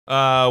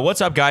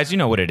What's up, guys? You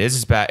know what it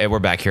is. We're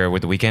back here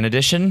with the weekend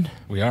edition.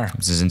 We are.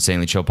 This is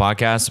Insanely Chill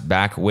Podcast.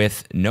 Back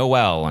with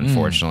Noel,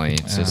 unfortunately.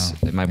 It's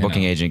just my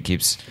booking agent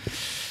keeps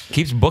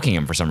booking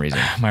him for some reason.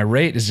 My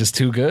rate is just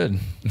too good.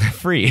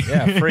 Free.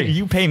 Yeah, free.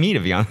 You pay me, to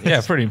be honest.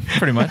 Yeah,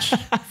 pretty much.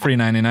 Free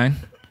 99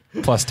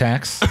 plus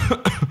tax.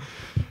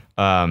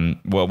 Well,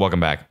 welcome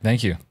back.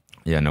 Thank you.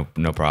 Yeah,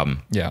 no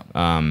problem. Yeah.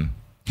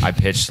 I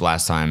pitched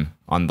last time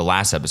on the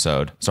last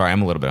episode. Sorry,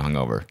 I'm a little bit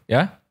hungover.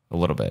 Yeah? A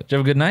little bit. Did you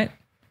have a good night?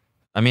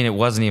 I mean, it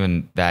wasn't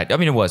even that. I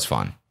mean, it was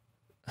fun.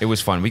 It was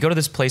fun. We go to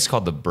this place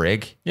called The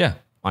Brig. Yeah.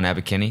 On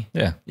Abercrombie.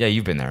 Yeah. Yeah,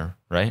 you've been there,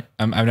 right?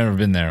 I've never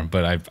been there,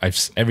 but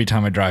I've every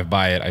time I drive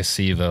by it, I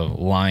see the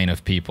line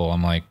of people.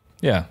 I'm like,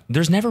 yeah.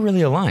 There's never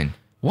really a line.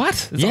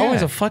 What? It's Yeah.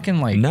 always a fucking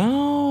like...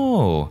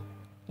 No,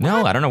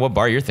 I don't know what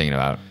bar you're thinking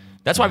about.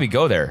 That's why we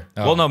go there.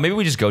 Oh. Well, no, maybe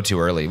we just go too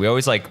early. We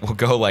always we'll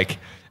go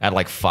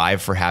at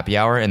 5 for happy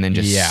hour and then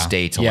just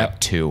stay till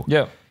 2.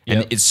 Yep.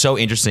 And it's so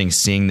interesting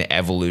seeing the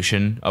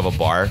evolution of a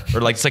bar,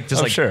 or it's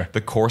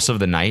the course of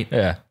the night.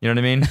 Yeah. You know what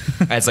I mean?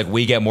 As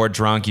we get more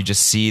drunk, you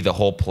just see the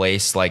whole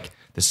place, the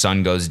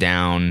sun goes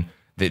down,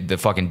 the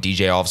fucking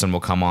DJ all of a sudden will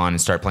come on and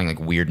start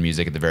playing weird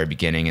music at the very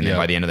beginning, and then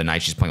by the end of the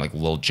night she's playing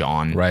Lil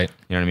Jon. Right.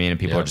 You know what I mean? And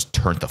people are just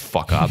turned the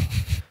fuck up.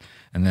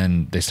 And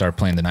then they start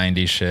playing the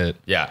 90s shit.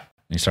 Yeah. And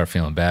you start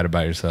feeling bad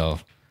about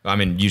yourself. I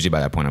mean, usually by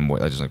that point I'm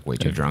just way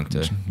too drunk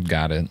to.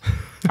 Got it.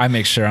 I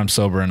make sure I'm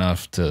sober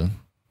enough to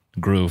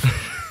groove,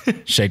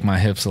 shake my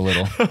hips a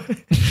little.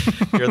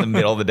 You're in the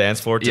middle of the dance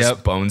floor,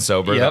 just bone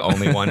sober, the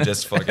only one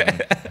just fucking.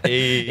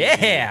 Hey.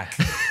 Yeah.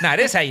 Nah,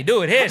 this how you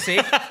do it here, see?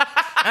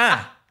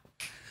 All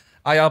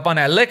y'all up on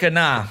that liquor?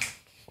 Nah.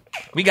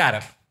 We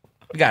gotta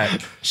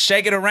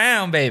shake it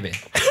around, baby.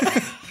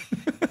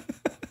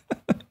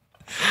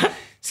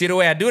 See the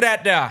way I do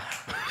that there?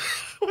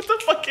 What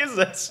the fuck is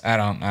this? I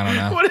don't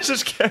know. What is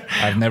this?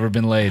 I've never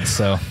been laid,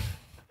 so.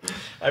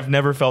 I've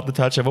never felt the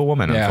touch of a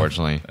woman,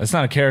 unfortunately. That's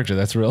not a character,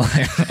 that's real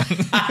life.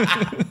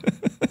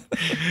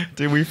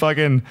 Dude,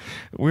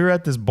 we were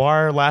at this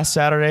bar last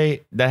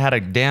Saturday that had a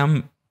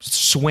damn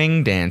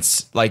swing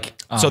dance.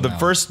 The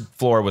first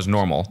floor was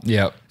normal.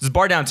 Yep. This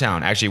bar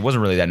downtown, actually, it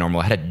wasn't really that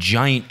normal. It had a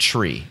giant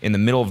tree in the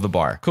middle of the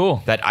bar.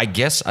 Cool. That I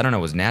guess, I don't know,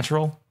 was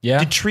natural. Yeah.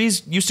 Did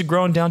trees used to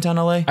grow in downtown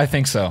LA? I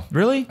think so.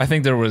 Really? I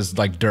think there was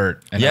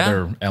dirt and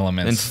other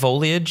elements. And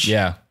foliage?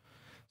 Yeah.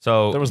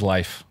 So there was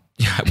life.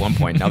 Yeah, at one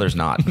point. Now there's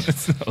not.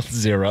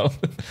 Zero.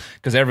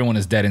 Because everyone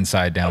is dead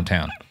inside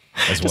downtown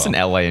as well. Just in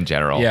LA in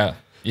general. Yeah.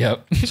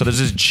 Yep. So there's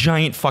this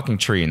giant fucking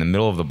tree in the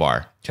middle of the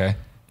bar. Okay.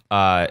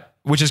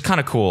 Which is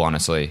kind of cool,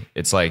 honestly.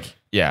 It's you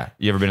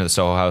ever been to the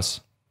Soho House?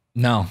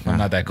 No, I'm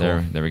not that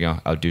cool. There we go.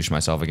 I'll douche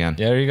myself again.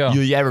 Yeah, there you go.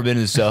 You ever been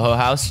to the Soho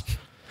House?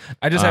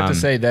 I just have to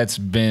say that's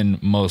been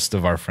most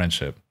of our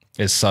friendship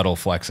is subtle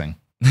flexing.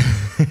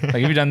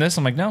 Have you done this?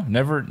 I'm like, no,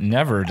 never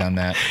done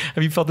that.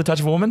 Have you felt the touch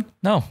of a woman?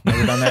 No,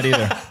 never done that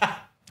either.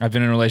 I've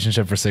been in a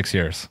relationship for 6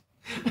 years.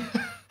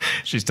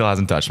 She still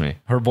hasn't touched me.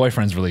 Her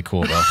boyfriend's really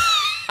cool, though.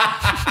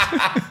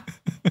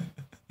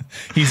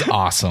 He's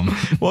awesome.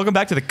 Welcome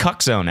back to the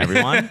Cuck Zone,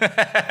 everyone.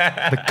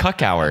 The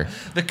Cuck Hour.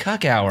 The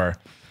Cuck Hour.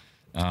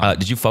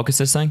 Did you focus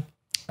this thing?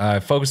 I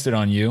focused it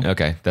on you.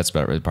 Okay, that's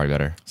better. Probably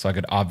better. So I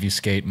could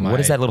obfuscate my... What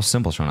is that little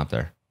symbol showing up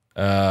there?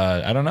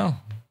 I don't know.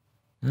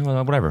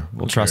 Well, whatever.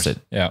 We'll trust it.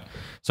 Yeah.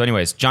 So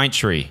anyways, giant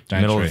tree.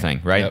 Middle of the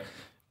thing, right? Yep.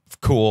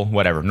 Cool,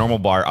 whatever. Normal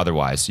bar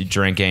otherwise. You're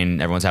drinking,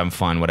 everyone's having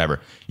fun,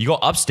 whatever. You go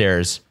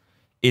upstairs,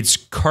 it's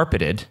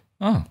carpeted.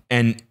 Oh.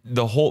 And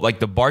the whole,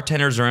 the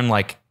bartenders are in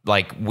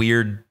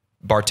weird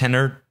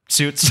bartender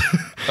suits.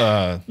 You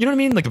know what I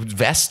mean? Like a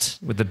vest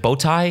with the bow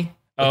tie.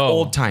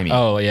 Old timey.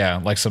 Oh, yeah.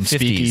 Like some 50s.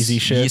 speakeasy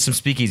shit. Yeah, some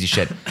speakeasy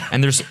shit.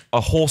 And there's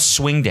a whole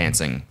swing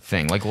dancing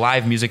thing,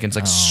 live music, and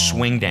it's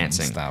swing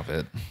dancing. Stop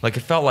it. It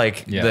felt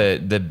like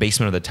the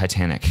basement of the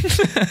Titanic.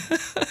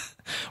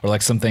 Or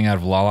something out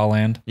of La La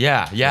Land.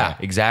 Yeah,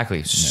 exactly.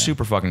 Yeah.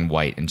 Super fucking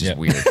white and just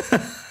weird.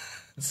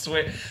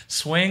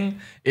 Swing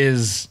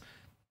is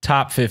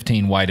top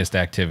 15 whitest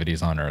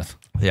activities on earth.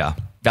 Yeah.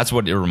 That's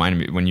what it reminded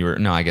me when you were...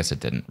 No, I guess it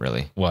didn't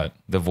really. What?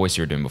 The voice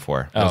you were doing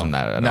before. Wasn't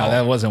that at all. No,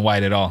 that wasn't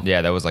white at all.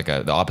 Yeah, that was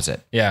the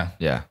opposite. Yeah.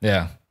 Yeah.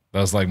 Yeah.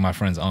 That was like my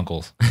friend's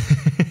uncles.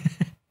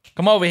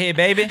 Come over here,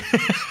 baby.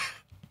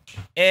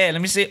 Yeah,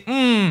 let me see.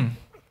 I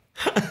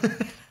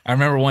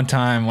remember one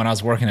time when I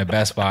was working at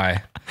Best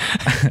Buy,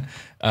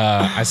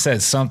 I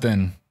said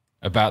something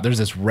about... There's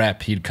this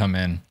rep, he'd come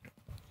in,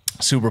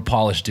 super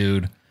polished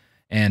dude,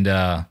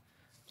 and...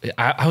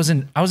 I was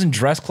in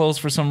dress clothes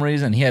for some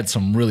reason. He had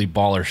some really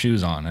baller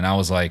shoes on, and I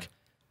was like,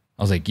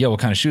 yo, what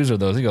kind of shoes are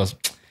those? He goes,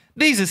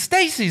 these are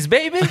Stacy's,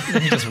 baby.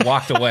 And he just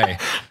walked away.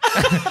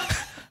 I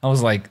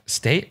was like,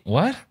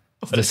 what?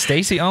 Does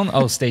Stacy own?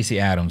 Oh, Stacy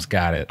Adams,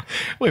 got it.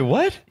 Wait,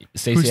 what?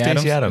 Stacey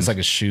Adams? It's like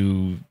a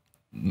shoe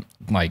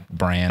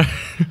brand.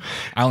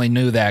 I only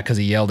knew that because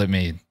he yelled at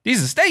me,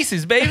 these are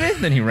Stacy's, baby.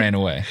 Then he ran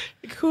away.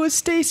 Who is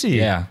Stacy?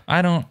 Yeah,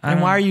 I don't.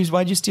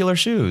 Why'd you steal her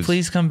shoes?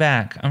 Please come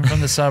back. I'm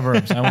from the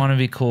suburbs. I want to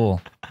be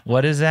cool.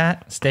 What is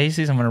that?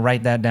 Stacy's? I'm going to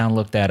write that down,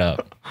 look that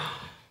up.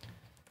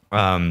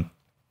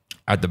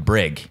 At the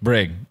Brig.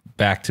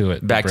 back to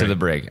it. Back to the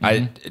brig.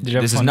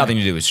 This has nothing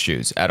to do with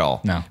shoes at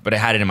all. No. But I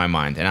had it in my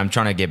mind, and I'm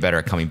trying to get better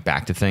at coming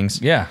back to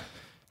things. Yeah.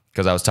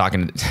 Because I was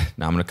talking.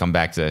 Now I'm going to come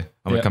back to.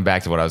 Come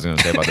back to what I was going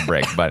to say about the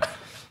break. But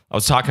I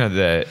was talking to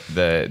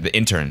the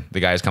intern, the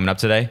guy who's coming up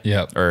today.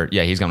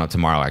 He's coming up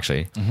tomorrow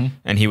actually.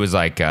 And he was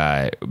like,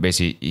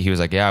 basically, he was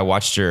like, yeah, I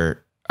watched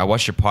your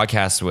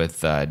podcast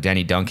with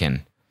Danny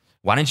Duncan.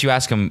 Why didn't you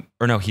ask him?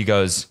 Or no, he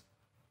goes,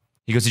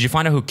 did you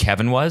find out who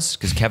Kevin was?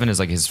 Because Kevin is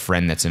like his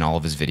friend that's in all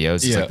of his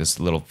videos. He's like this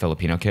little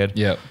Filipino kid.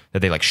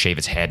 That they like shave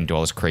his head and do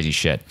all this crazy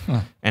shit.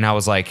 And I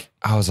was like,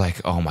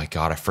 oh my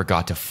God, I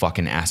forgot to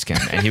fucking ask him.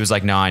 And he was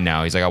like, no, I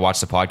know. He's like, I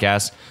watched the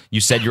podcast.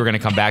 You said you were going to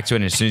come back to it.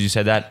 And as soon as you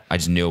said that, I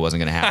just knew it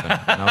wasn't going to happen.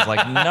 And I was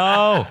like,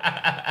 no.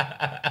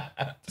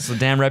 It's the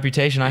damn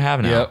reputation I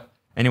have now.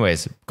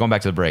 Anyways, going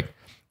back to the break.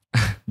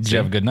 Did you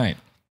have a good night?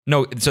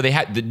 No, so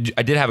I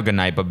did have a good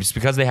night, but it's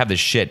because they have this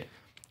shit.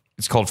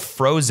 It's called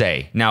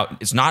Frosé. Now,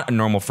 it's not a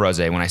normal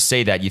Frosé. When I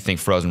say that, you think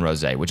frozen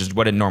rosé, which is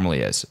what it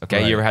normally is.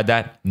 Okay, You ever had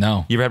that?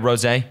 No. You ever had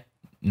rosé?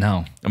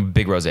 No. I'm a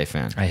big rosé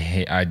fan.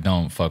 I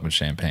don't fuck with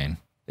champagne.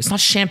 It's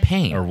not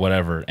champagne. Or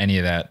whatever, any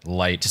of that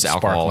light, just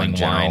alcohol in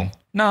general. Wine.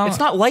 No. It's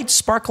not light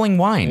sparkling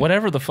wine.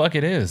 Whatever the fuck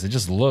it is. It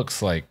just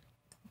looks like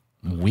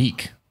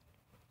weak.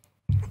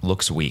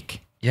 Looks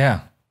weak.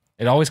 Yeah.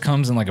 It always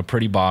comes in like a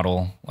pretty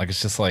bottle. Like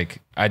it's just like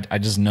I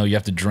just know you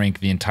have to drink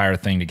the entire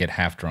thing to get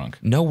half drunk.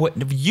 No, what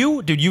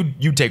you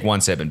take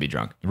one sip and be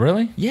drunk.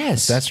 Really?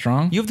 Yes. Is that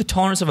strong? You have the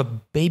tolerance of a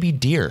baby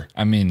deer.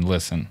 I mean,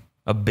 listen.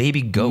 A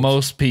baby goat.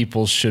 Most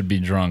people should be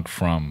drunk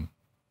from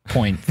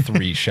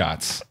 0.3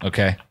 shots.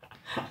 Okay.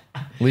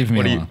 Leave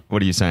me alone.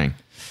 What are you saying?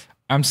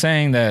 I'm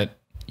saying that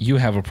you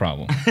have a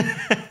problem.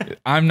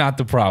 I'm not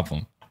the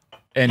problem.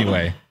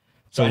 Anyway.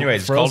 So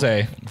anyways,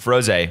 Frosé.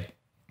 Frosé.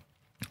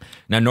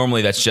 Now,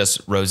 normally that's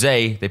just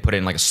rosé. They put it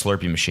in like a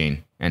Slurpee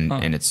machine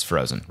and it's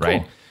frozen,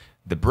 right? Cool.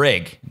 The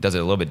Brig does it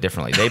a little bit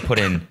differently. They put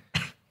in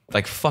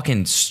like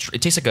fucking.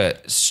 It tastes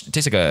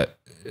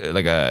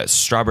like a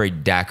strawberry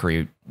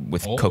daiquiri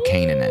with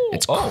cocaine in it.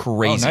 It's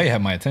crazy. Oh, now you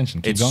have my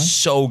attention. Keep going.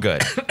 So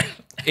good.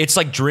 It's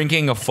like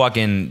drinking a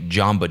fucking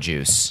Jamba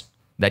Juice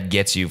that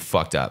gets you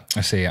fucked up.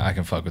 I see. I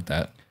can fuck with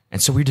that.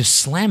 And so we're just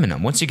slamming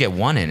them. Once you get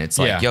one in, it's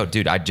like, yo,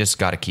 dude, I just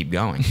got to keep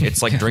going.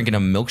 It's like drinking a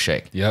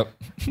milkshake. Yep.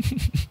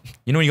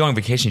 You know, when you go on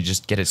vacation, you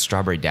just get a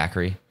strawberry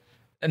daiquiri.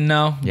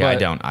 No. Yeah, I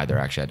don't either.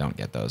 Actually, I don't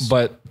get those.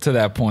 But to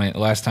that point,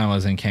 last time I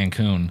was in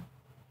Cancun,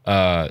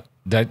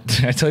 did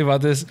I tell you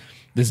about this?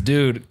 This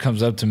dude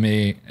comes up to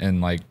me and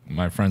like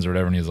my friends or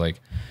whatever, and he's like,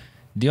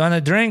 "Do you want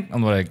a drink?"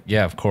 I'm like,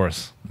 "Yeah, of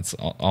course. It's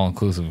all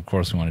inclusive. Of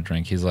course we want a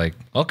drink." He's like,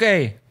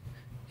 "Okay."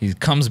 He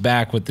comes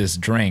back with this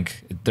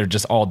drink. They're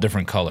just all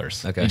different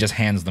colors. Okay. He just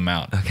hands them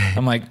out. Okay.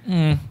 I'm like,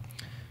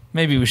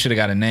 maybe we should have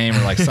got a name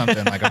or like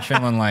something. Like I'm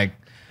feeling like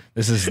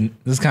this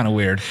is kind of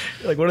weird.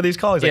 Like, what are these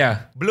colors? Yeah.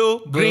 Like,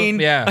 blue,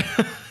 green. Yeah.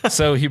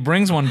 So he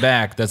brings one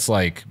back that's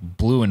like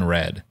blue and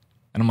red.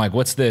 And I'm like,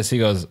 what's this? He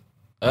goes,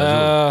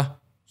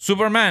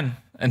 Superman.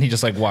 And he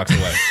just like walks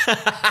away.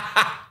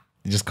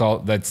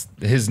 That's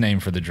his name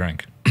for the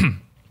drink.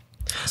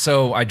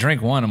 So I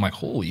drink one. I'm like,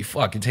 holy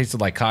fuck. It tasted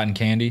like cotton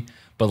candy,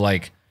 but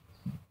like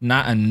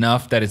not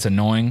enough that it's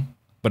annoying,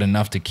 but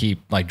enough to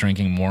keep like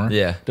drinking more.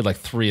 Yeah. Did like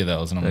 3 of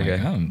those. And I'm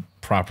like, I'm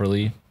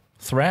properly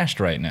thrashed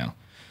right now.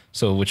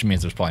 So, which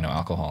means there's probably no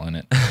alcohol in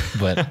it.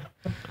 But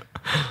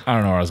I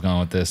don't know where I was going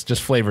with this.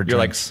 Just flavored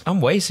drinks. Like,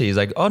 I'm wasty. He's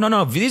like, oh,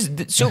 no.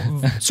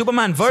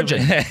 Superman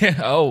Virgin.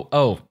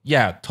 oh,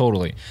 yeah,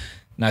 totally.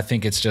 And I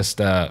think it's just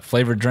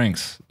flavored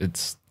drinks.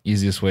 It's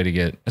easiest way to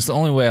get. It's the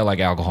only way I like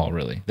alcohol,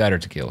 really. That or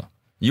tequila.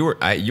 You were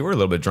a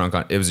little bit drunk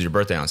on. It was your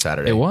birthday on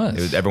Saturday. It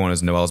was. Everyone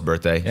was Noel's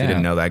birthday. If you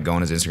didn't know that, go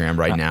on his Instagram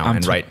right now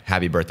and write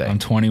happy birthday. I'm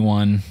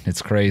 21.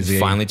 It's crazy.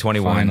 Finally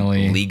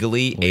 21.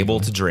 Legally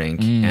able to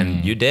drink,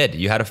 and you did.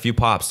 You had a few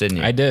pops, didn't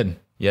you? I did.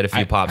 You had a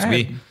few pops.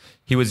 He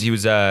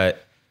had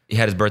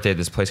his birthday at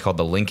this place called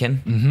the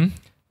Lincoln,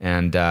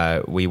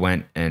 and we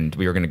went and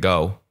we were gonna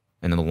go,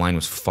 and then the line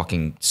was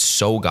fucking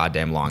so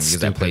goddamn long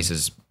because that place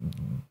is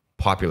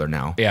popular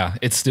now. Yeah,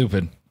 it's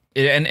stupid.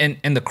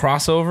 And the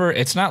crossover,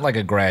 it's not like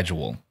a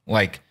gradual.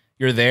 Like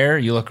you're there,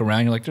 you look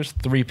around, you're like, there's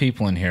 3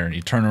 people in here.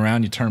 You turn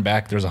around, you turn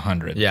back, there's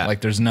 100. Yeah, like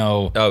there's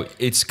no. Oh,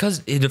 it's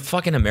because in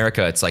fucking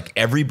America, it's like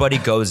everybody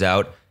goes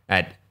out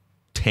at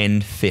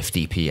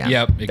 10:50 p.m.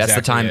 Yep, exactly. That's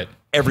the time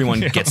everyone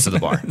gets to the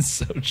bar. That's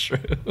so true.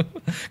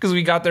 Because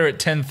we got there at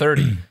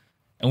 10:30,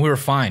 and we were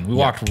fine. We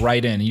walked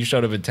right in. You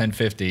showed up at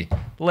 10:50.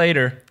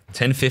 Later.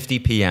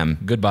 10:50 p.m.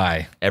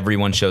 Goodbye.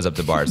 Everyone shows up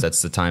to bars.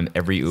 That's the time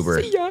every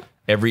Uber. See ya.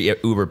 Every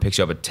Uber picks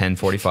you up at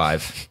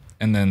 10:45.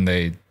 And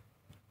then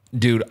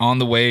dude, on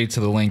the way to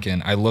the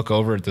Lincoln, I look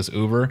over at this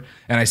Uber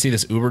and I see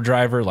this Uber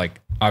driver.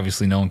 Like,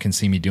 obviously no one can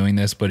see me doing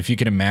this, but if you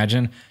can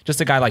imagine just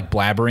a guy like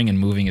blabbering and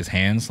moving his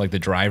hands like the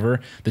driver,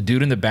 the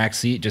dude in the back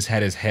seat just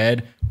had his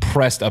head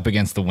pressed up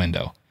against the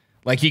window.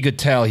 Like he could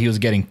tell he was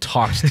getting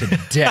talked to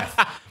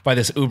death by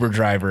this Uber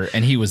driver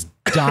and he was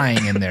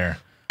dying in there.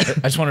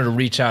 I just wanted to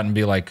reach out and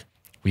be like,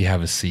 we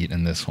have a seat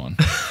in this one.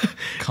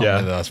 Come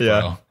with us,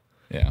 bro.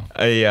 Yeah.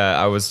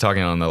 I was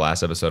talking on the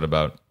last episode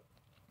about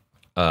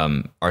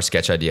our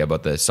sketch idea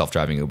about the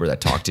self-driving Uber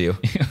that talked to you.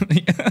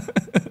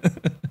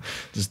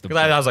 Just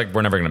I was like,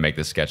 we're never gonna make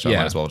this sketch. So I Yeah.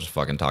 might as well just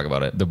fucking talk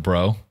about it. the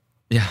bro.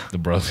 Yeah. The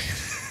bro.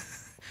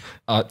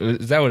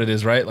 Is that what it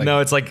is, right? Like, No,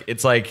 it's like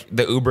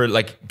the Uber,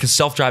 like, because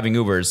self-driving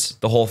Ubers,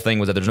 the whole thing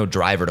was that there's no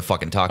driver to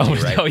fucking talk to you,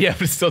 right? Oh yeah,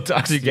 but it still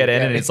talks to You get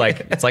in and it's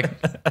like,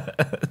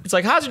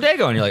 how's your day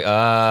going? You're like,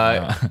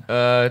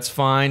 it's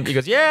fine. He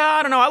goes, yeah,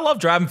 I don't know. I love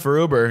driving for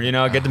Uber. You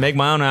know, I get to make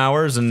my own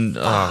hours and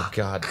oh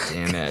god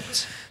damn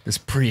it. This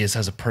Prius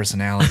has a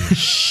personality.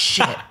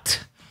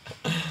 Shit.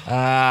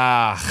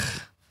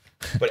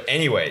 But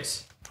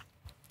anyways,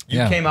 you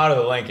Yeah. came out of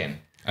the Lincoln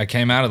I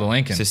came out of the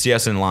Lincoln. to see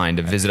us in line,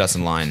 to visit us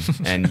in line,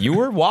 and you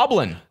were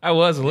wobbling. I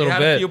was a You little had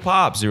bit. a few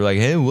pops. You were like,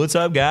 hey, what's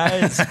up,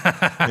 guys?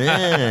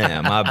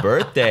 Yeah, my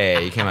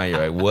birthday. You came out,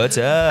 you're like, what's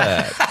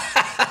up?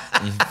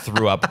 You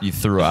threw up.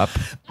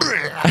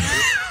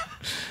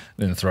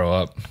 Didn't throw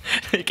up.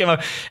 You came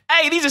out,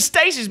 hey, these are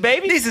Stacy's,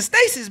 baby. These are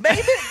Stacy's,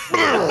 baby.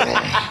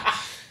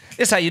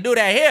 This how you do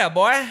that here,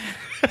 boy.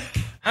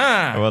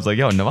 I was like,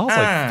 yo, Noel's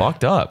like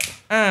fucked up.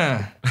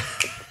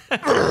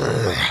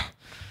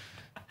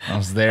 I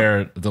was there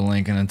at the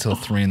Lincoln until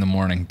 3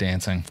 a.m.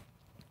 dancing.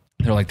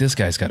 They're like, this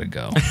guy's got to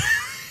go.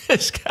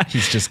 This guy,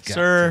 He's just got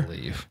sir, to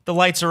leave. the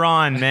lights are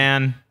on,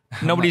 man.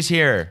 Nobody's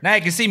here. Now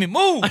you can see me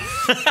move.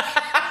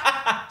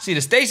 See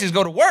the Stacy's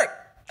go to work.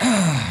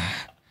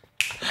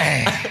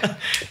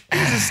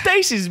 These are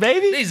Stacy's,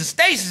 baby. These are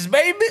Stacy's,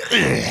 baby.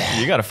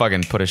 You gotta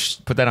fucking put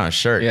that on a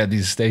shirt. Yeah,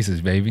 these are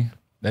Stacy's, baby.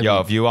 Yo,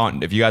 if you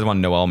guys want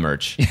Noel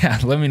merch, Yeah,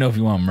 let me know if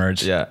you want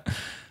merch. yeah.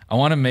 I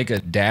want to make a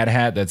dad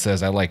hat that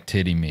says I like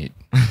titty meat.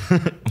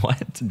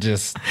 What?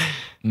 Just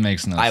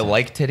makes no I sense.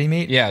 like titty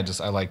meat. Yeah, just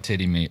I like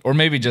titty meat. Or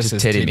maybe just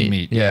as titty titty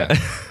meat. meat. Yeah.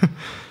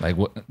 Like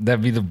what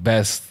that'd be the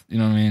best, you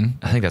know what I mean?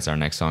 I think that's our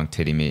next song,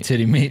 titty meat.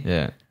 Titty meat.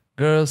 Yeah.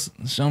 Girls,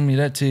 show me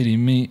that titty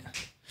meat.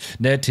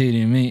 That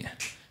titty meat.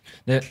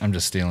 I'm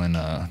just stealing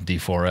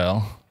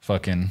D4L.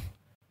 Fucking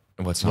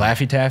What's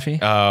Laffy Taffy.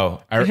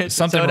 Oh, Something-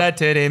 So that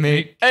titty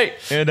meat. Hey,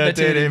 that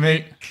titty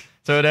meat.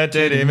 So that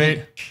titty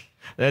meat.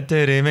 That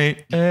titty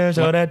meat.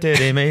 So that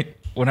titty meat.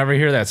 Whenever I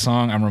hear that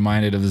song, I'm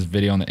reminded of this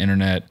video on the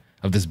internet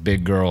of this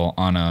big girl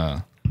on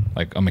a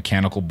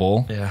mechanical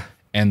bull. Yeah.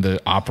 And the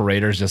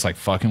operator's just like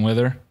fucking with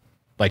her.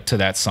 Like to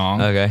that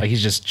song. Okay. Like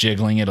he's just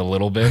jiggling it a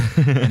little bit.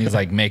 And he's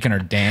like making her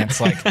dance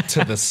like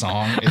to the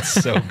song. It's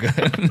so good.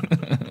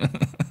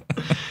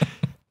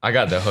 I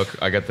got the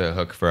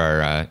hook for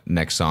our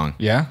next song.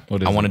 Yeah?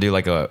 What is I want to it? do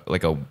like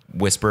a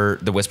whisper,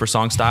 the whisper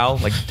song style,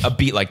 like a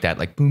beat like that,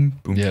 like boom,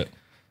 boom. Yeah.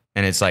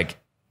 And it's like,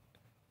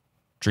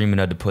 dreaming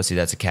of the pussy,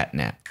 that's a cat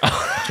nap.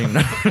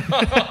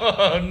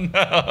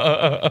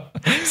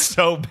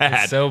 So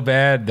bad. So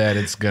bad that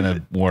it's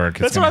gonna work.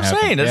 That's what I'm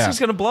saying. That's Yeah. just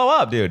gonna blow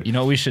up, dude. You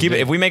know what we should Keep do?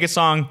 it. If we make a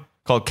song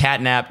called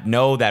Catnap,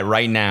 know that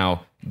right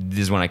now, this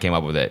is when I came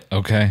up with it.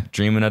 Okay.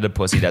 Dreaming of the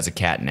pussy, that's a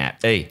cat nap.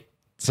 Hey,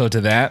 So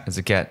to that, that's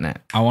a cat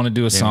nap. I want to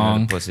do a Dreaming of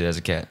song the pussy, that's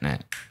a cat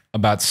nap.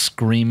 about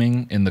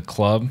screaming in the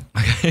club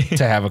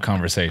to have a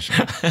conversation.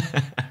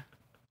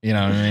 You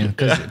know what I mean?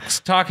 Because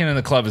talking in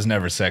the club is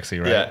never sexy,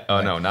 right? Yeah.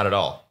 Oh no, not at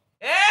all.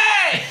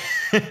 Hey!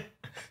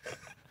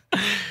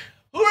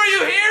 Who are you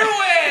here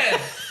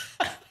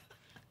with?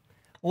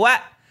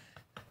 What?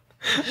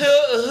 Who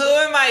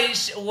am I?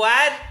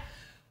 What?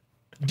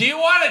 Do you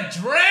want a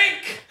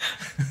drink?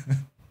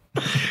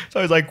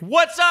 So he's like,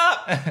 "What's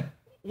up?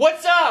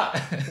 What's up?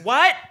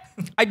 What?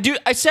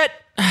 I said,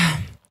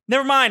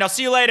 never mind. I'll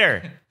see you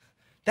later."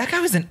 That guy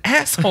was an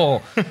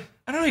asshole.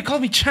 I don't know. He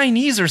called me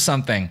Chinese or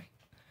something.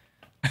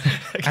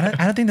 I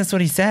don't think that's what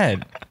he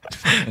said.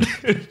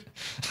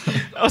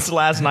 That was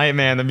last night,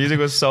 man. The music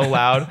was so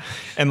loud,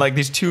 and like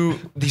these two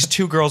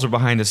girls were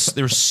behind us.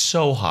 They were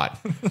so hot.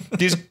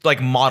 These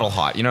like model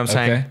hot. You know what I'm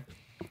saying? Okay.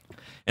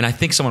 And I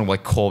think someone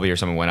like Colby or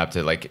someone went up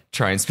to like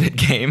try and spit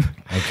game.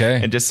 Okay.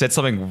 And just said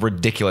something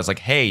ridiculous like,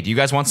 "Hey, do you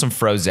guys want some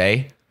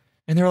frosé?"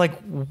 And they were like,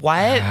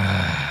 "What?"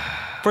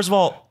 First of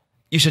all,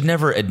 you should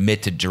never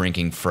admit to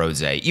drinking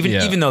frosé,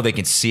 even though they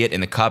can see it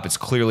in the cup. It's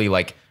clearly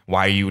like,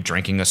 why are you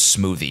drinking a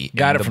smoothie?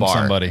 Got in it the from bar?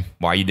 somebody.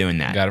 Why are you doing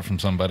that? Got it from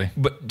somebody.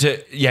 But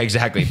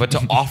exactly. But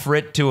to offer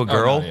it to a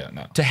girl,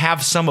 no. to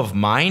have some of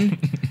mine.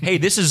 Hey,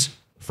 this is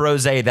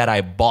frosé that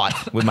I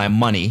bought with my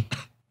money.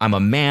 I'm a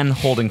man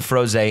holding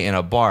frosé in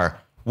a bar.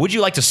 Would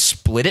you like to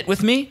split it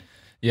with me?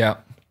 Yeah.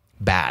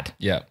 Bad.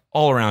 Yeah.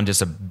 All around,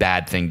 just a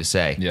bad thing to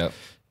say. Yeah.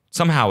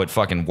 Somehow it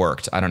fucking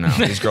worked. I don't know.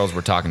 These girls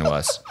were talking to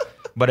us.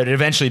 But it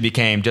eventually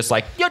became just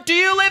like, yo, do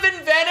you live in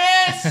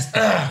Venice?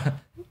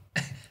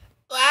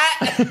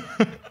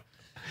 What?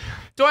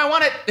 Do I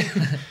want to...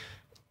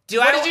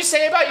 What did you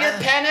say about your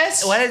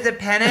penis? What is a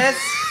penis?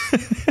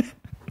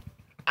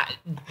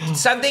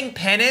 Something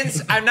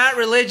penance? I'm not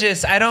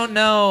religious. I don't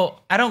know.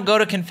 I don't go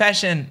to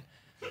confession.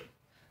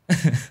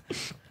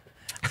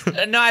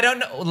 No, I don't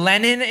know.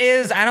 Lennon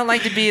is? I don't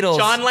like the Beatles.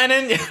 John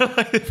Lennon?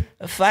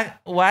 Fuck.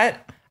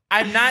 What?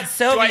 I'm not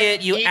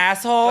Soviet, you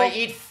asshole. Do I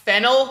eat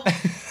fennel?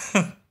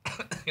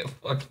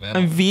 Fuck fennel.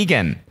 I'm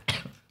vegan.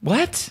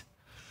 What?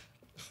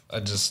 I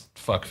just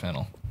fuck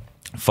fennel.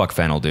 Fuck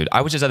fennel, dude.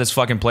 I was just at this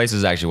fucking place. This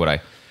is actually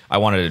what I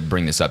wanted to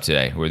bring this up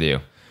today with you.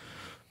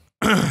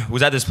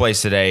 Was at this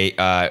place today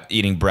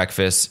eating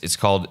breakfast. It's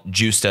called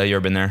Justa. You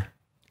ever been there?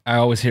 I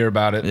always hear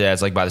about it. Yeah,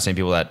 it's like by the same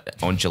people that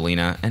own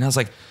Jelena. And I was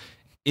like,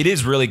 it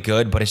is really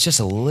good, but it's just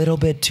a little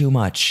bit too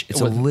much.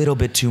 It's a little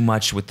bit too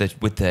much with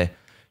the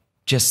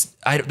just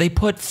they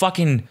put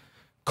fucking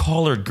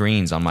collard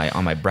greens on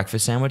my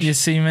breakfast sandwich. You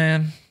see,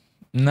 man?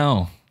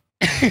 No.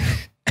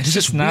 It's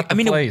just not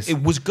the place.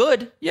 It was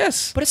good.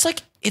 Yes. But it's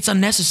like, it's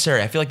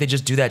unnecessary. I feel like they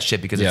just do that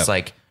shit because it's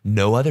like,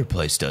 no other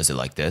place does it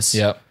like this.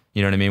 Yep.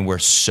 You know what I mean? We're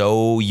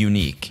so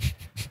unique.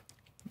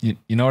 You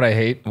know what I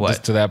hate? What?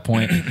 Just to that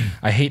point,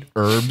 I hate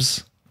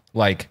herbs.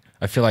 Like,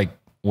 I feel like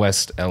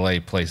West LA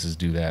places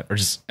do that, or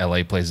just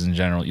LA places in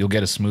general. You'll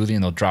get a smoothie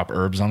and they'll drop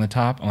herbs on the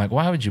top. I'm like,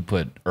 why would you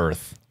put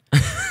earth?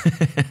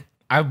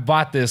 I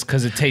bought this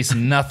because it tastes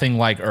nothing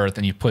like earth,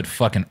 and you put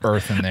fucking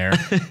earth in there.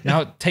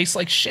 Now it tastes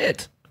like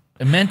shit.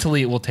 And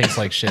mentally, it will taste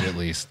like shit at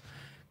least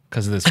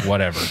because of this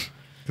whatever.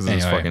 Because of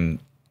this fucking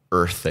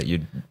earth that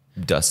you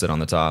dusted on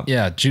the top.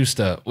 Yeah,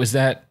 Justa.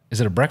 Is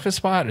it a breakfast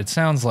spot? It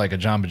sounds like a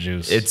Jamba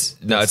Juice. It's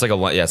like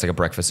a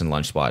breakfast and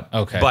lunch spot.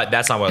 Okay. But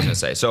that's not what I was going to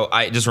say. So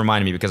I just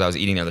reminded me because I was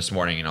eating there this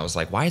morning and I was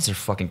like, why is there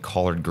fucking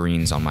collard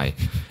greens on my...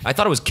 I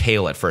thought it was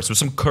kale at first. It was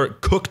some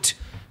cooked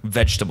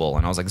vegetable.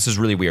 And I was like, this is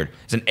really weird.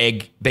 It's an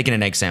bacon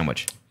and egg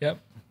sandwich. Yep.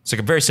 It's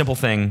like a very simple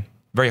thing.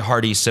 Very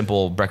hearty,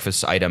 simple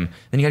breakfast item.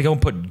 Then you got to go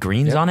and put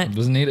greens on it.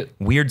 Doesn't need it.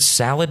 Weird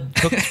salad,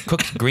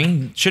 cooked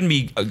green. Shouldn't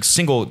be a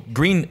single...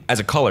 Green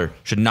as a color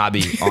should not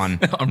be on,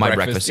 my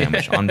breakfast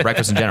sandwich. On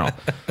breakfast in general.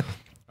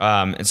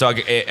 And so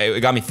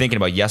it got me thinking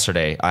about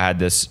yesterday. I had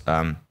this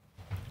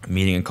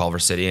meeting in Culver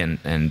City, and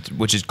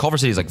Culver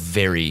City is like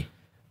very,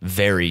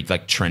 very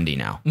like trendy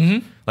now.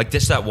 Mm-hmm. Like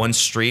that one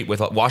street with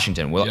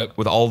Washington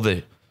with all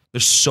the...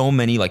 There's so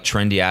many like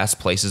trendy ass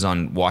places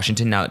on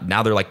Washington now.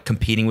 They're like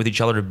competing with each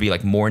other to be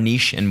like more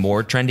niche and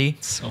more trendy.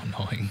 It's so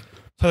annoying.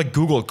 So I like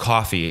Googled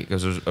coffee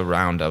because it was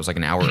around. I was like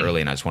an hour early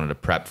and I just wanted to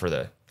prep for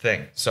the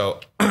thing. So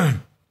I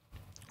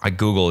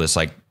Googled this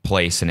like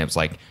place and it was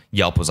like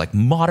Yelp was like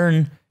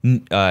modern.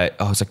 It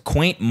was a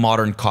quaint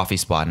modern coffee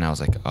spot and I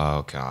was like,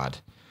 oh god.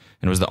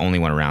 And it was the only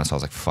one around, so I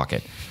was like, fuck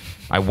it.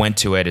 I went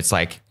to it. It's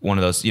like one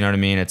of those. You know what I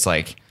mean? It's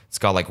like. It's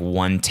got like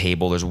one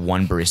table. There's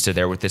one barista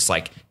there with this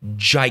like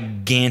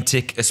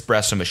gigantic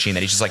espresso machine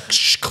that he's just like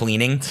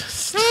cleaning.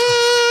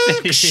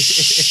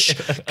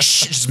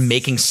 Just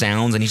making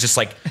sounds. And he's just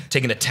like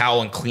taking the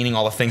towel and cleaning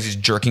all the things he's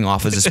jerking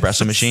off his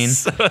espresso machine.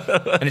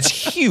 And it's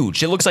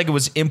huge. It looks like it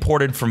was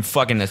imported from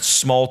fucking a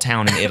small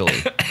town in Italy.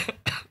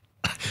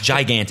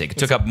 Gigantic. It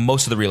took up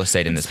most of the real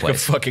estate in this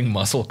place. A fucking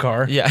muscle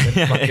car. Yeah.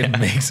 That fucking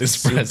makes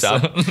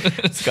espresso.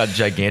 It's got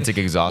gigantic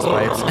exhaust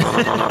pipes.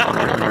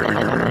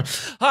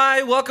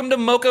 Hi, welcome to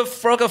Mocha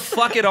Froca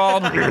Fuck It All.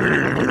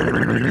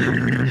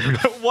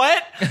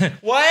 What?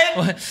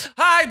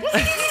 Hi.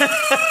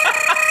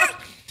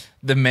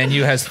 The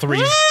menu has 3.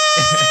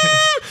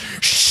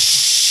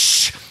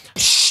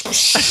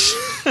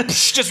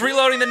 Just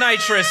reloading the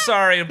nitrous.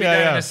 Sorry, it'll be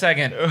done in a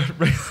second.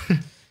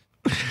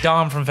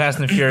 Dom from Fast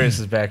and the Furious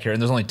is back here,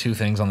 and there's only 2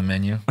 things on the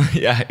menu.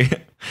 Yeah,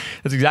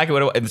 that's exactly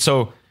what it was. And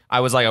so I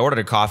was like, I ordered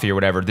a coffee or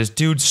whatever. This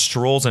dude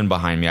strolls in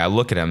behind me. I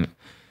look at him.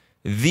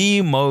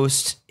 The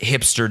most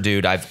hipster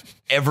dude I've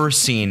ever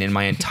seen in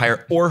my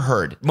entire, or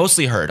heard,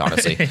 mostly heard,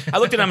 honestly. I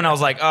looked at him and I was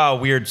like, oh,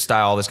 weird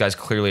style. This guy's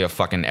clearly a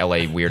fucking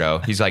LA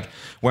weirdo. He's like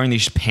wearing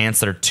these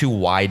pants that are too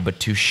wide but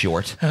too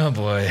short. Oh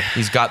boy.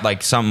 He's got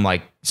like some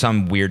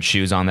weird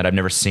shoes on that I've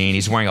never seen.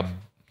 He's wearing a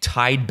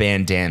tied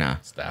bandana.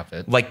 Stop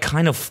it. Like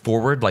kind of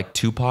forward, like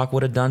Tupac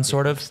would have done,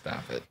 sort of.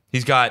 Stop it.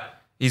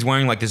 He's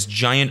wearing like this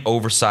giant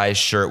oversized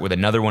shirt with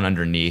another one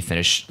underneath,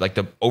 and like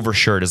the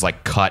overshirt is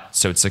like cut,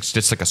 so it's like,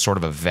 just like a sort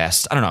of a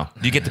vest. I don't know.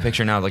 Do you get the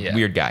picture now? Like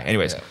weird guy.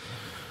 Anyways,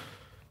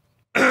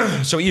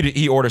 so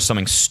he orders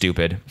something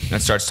stupid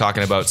and starts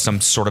talking about some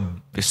sort of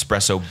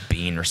espresso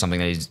bean or something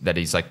that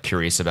he's like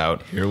curious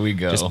about. Here we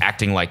go. Just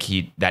acting like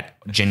that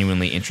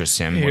genuinely interests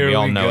him. Here when we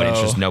all we know go. it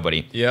interests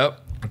nobody. Yep.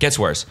 It gets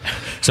worse.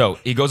 So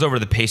he goes over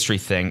to the pastry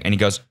thing and he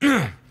goes,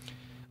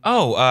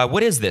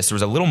 what is this? There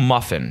was a little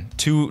muffin.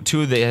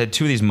 They had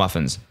 2 of these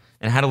muffins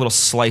and it had a little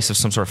slice of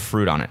some sort of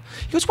fruit on it.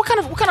 He goes, what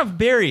kind of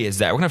berry is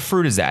that? What kind of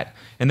fruit is that?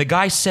 And the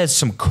guy says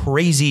some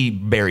crazy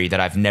berry that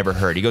I've never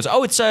heard. He goes,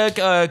 oh, it's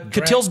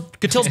Catil's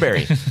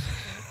berry.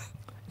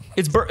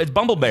 It's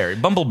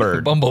bumbleberry.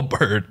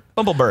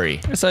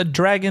 Bumbleberry. It's a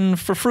dragon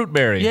for fruit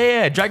berry.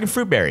 Yeah, dragon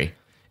fruit berry.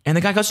 And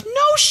the guy goes,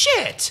 no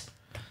shit.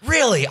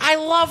 Really? I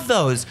love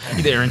those.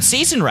 They're in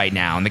season right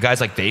now. And the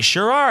guy's like, they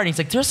sure are. And he's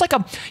like, there's like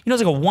it's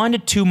like a 1 to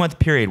 2 month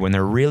period when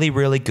they're really,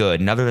 really good.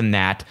 And other than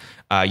that,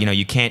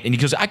 you can't. And he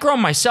goes, I grow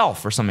them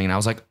myself or something. And I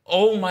was like,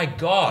 oh my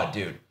God,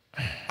 dude.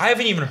 I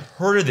haven't even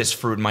heard of this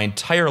fruit in my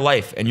entire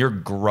life. And you're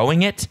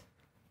growing it?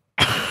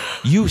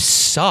 You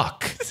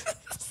suck.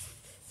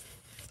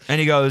 And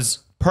he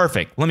goes,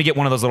 perfect. Let me get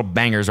one of those little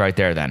bangers right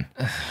there then.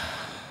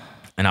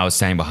 And I was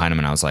standing behind him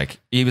and I was like,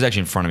 he was actually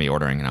in front of me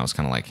ordering. And I was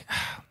kind of like,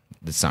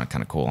 this sounded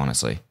kind of cool,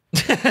 honestly.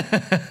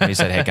 And he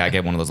said, hey, can I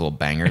get one of those little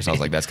bangers? I was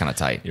like, that's kind of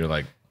tight. You're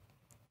like,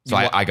 So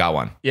I got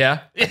one.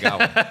 Yeah. Got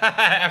one.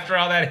 After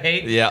all that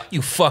hate? Yeah.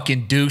 You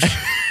fucking douche.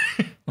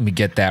 Let me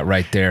get that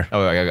right there.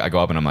 Oh, I go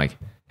up and I'm like,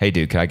 hey,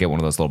 dude, can I get one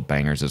of those little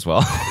bangers as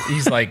well?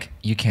 He's like,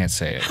 you can't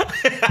say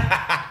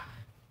it.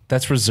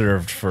 That's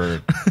reserved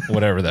for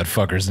whatever that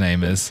fucker's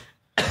name is.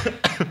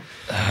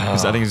 I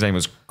think his name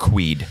was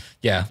Queed.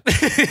 Yeah.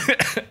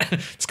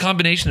 It's a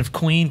combination of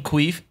queen,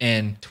 queef,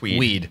 and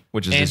weed.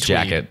 Which is and his tweed.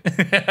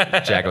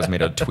 jacket. Jacket was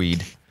made of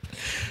tweed.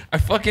 I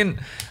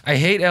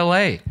hate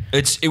LA.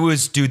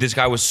 Dude, this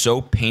guy was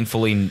so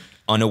painfully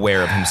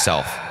unaware of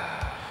himself.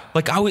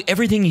 Like,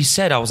 everything he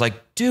said, I was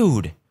like,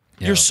 dude,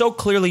 you're so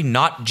clearly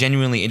not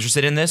genuinely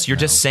interested in this. You're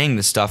just saying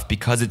this stuff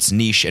because it's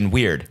niche and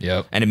weird.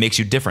 Yep. And it makes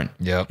you different.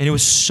 Yep. And it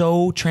was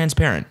so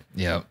transparent.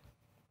 Yep.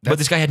 But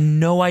this guy had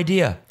no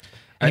idea.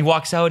 And he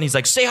walks out and he's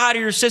like, say hi to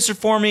your sister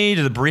for me,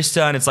 to the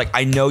barista. And it's like,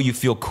 I know you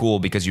feel cool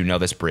because you know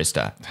this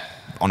barista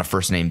on a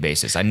first name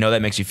basis. I know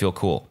that makes you feel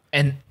cool.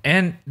 And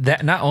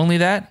that, not only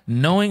that,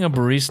 knowing a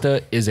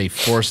barista is a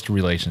forced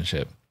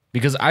relationship.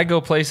 Because I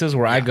go places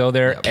where I go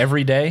there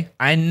every day.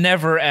 I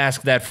never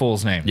ask that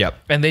fool's name. Yep.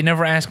 And they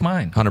never ask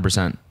mine.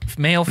 100%.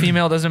 Male,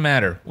 female, doesn't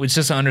matter. It's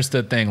just an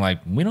understood thing. Like,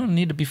 we don't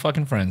need to be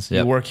fucking friends.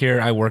 Yep. You work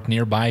here, I work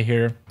nearby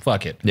here.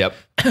 Fuck it. Yep.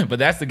 But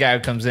that's the guy who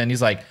comes in.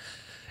 He's like,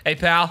 hey,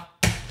 pal.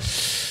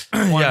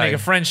 I want to make a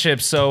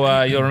friendship,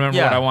 so you'll remember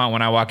what I want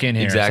when I walk in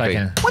here. Exactly.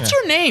 What's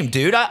your name,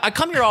 dude? I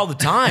come here all the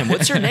time.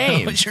 What's your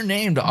name? What's your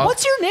name, dog?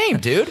 What's your name,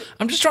 dude?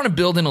 I'm just trying to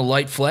build in a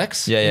light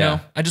flex. Yeah, You yeah. know?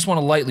 I just want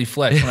to lightly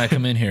flex when I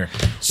come in here.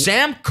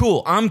 Sam?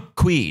 Cool. I'm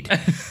Queed.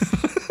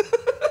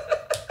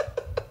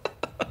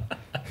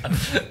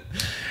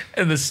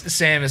 And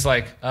Sam is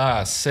like,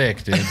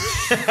 sick, dude.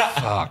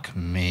 Fuck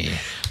me.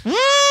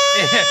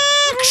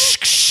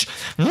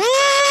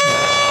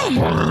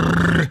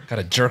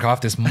 Gotta jerk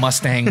off this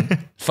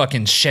Mustang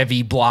fucking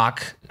Chevy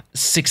block,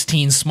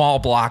 16 small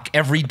block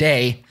every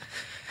day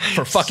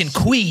for fucking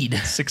Queed.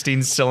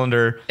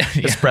 16-cylinder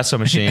espresso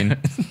machine.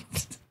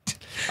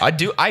 I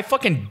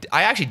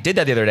actually did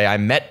that the other day.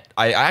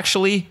 I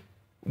actually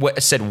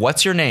said,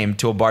 what's your name,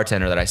 to a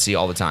bartender that I see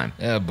all the time.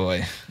 Oh,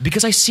 boy.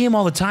 Because I see him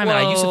all the time, and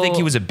I used to think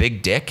he Whoa. was a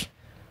big dick.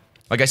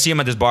 Like, I see him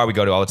at this bar we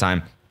go to all the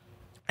time.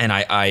 And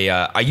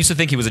I used to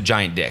think he was a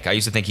giant dick. I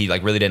used to think he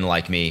like really didn't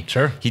like me.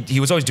 Sure. He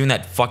was always doing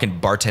that fucking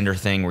bartender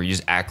thing where you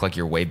just act like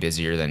you're way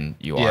busier than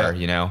you are,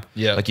 you know?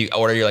 Yeah. Like you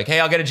order, you're like, hey,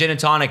 I'll get a gin and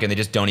tonic, and they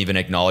just don't even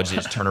acknowledge. They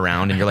just turn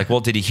around and you're like,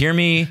 well, did he hear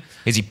me?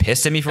 Is he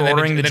pissed at me for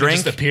ordering the drink?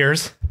 It just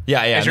appears.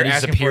 Yeah. as And you're then he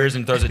just asking for appears it.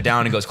 and throws it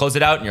down and goes, close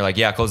it out. And you're like,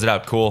 yeah, close it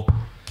out. Cool.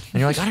 And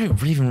you're like, I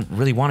don't even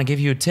really want to give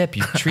you a tip.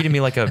 You treated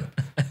me like a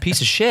piece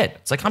of shit.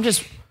 It's like,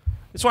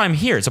 that's why I'm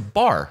here. It's a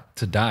bar.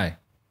 To die.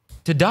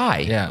 To die.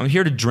 Yeah. I'm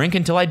here to drink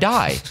until I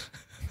die.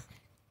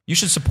 You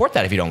should support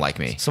that if you don't like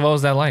me. So what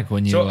was that like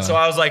when you... So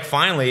I was like,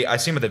 finally, I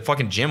see him at the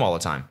fucking gym all the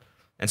time.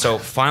 And so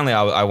finally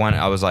I went,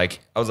 I was like,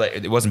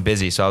 it wasn't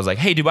busy. So I was like,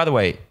 hey, dude, by the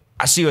way,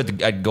 I see you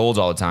at Gold's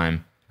all the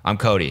time. I'm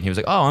Cody. And he was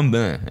like, oh, I'm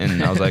bleh.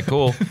 And I was like,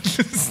 cool.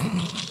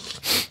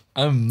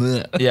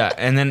 Yeah.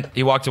 And then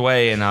he walked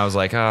away and I was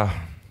like, oh,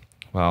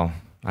 well,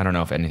 I don't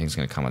know if anything's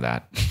going to come of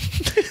that.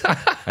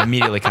 I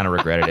immediately kind of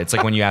regretted it. It's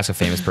like when you ask a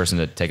famous person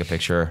to take a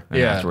picture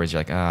and afterwards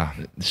you're like,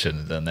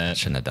 Shouldn't have done that.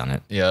 shouldn't have done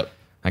it. Yep.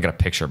 I got a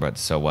picture, but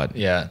so what?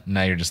 Yeah.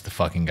 Now you're just the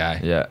fucking guy.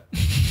 Yeah.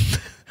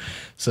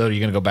 So are you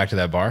going to go back to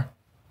that bar?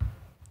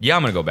 Yeah,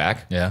 I'm going to go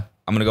back. Yeah.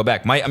 I'm gonna go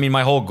back.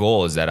 My whole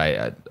goal is that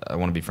I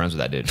want to be friends with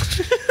that dude.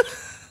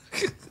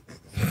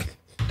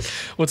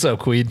 What's up,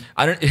 Queed?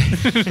 I don't.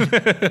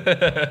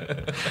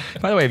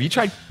 By the way, have you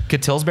tried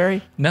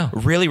Catilsbury? No.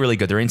 Really, really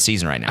good. They're in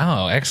season right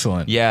now. Oh,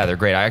 excellent. Yeah, they're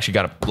great. I actually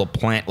got a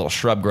little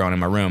shrub growing in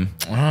my room.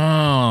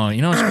 Oh,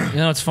 you know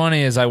what's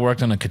funny is I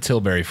worked on a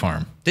Catilsbury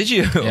farm. Did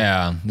you?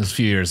 Yeah, this was a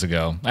few years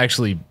ago. I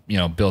actually,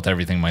 built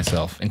everything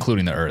myself,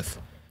 including the earth.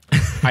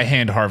 I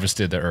hand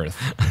harvested the earth.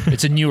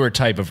 It's a newer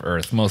type of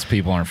earth. Most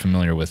people aren't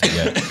familiar with it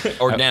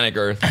yet. Organic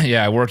earth.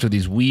 Yeah, I worked with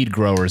these weed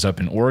growers up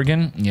in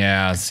Oregon.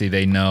 Yeah, see,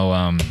 they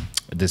know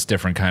this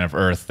different kind of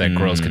earth that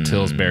grows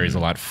Catilsberries a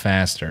lot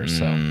faster.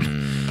 So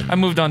I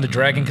moved on to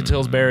Dragon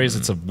Catilsberries.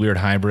 It's a weird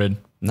hybrid.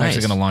 I'm Nice.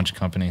 actually going to launch a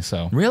company.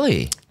 So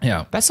Really?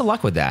 yeah, Best of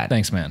luck with that.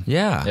 thanks, man.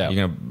 Yeah.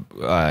 You're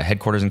gonna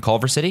headquarters in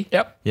Culver City.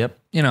 Yep. Yep.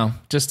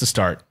 Just to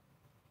start.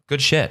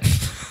 Good shit.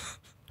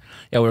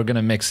 Yeah, we're going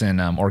to mix in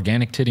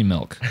organic titty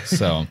milk.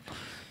 So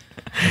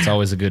that's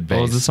always a good base.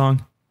 What was the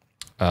song?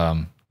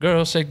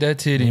 Girl, shake that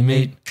titty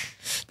meat.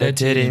 That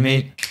titty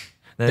meat.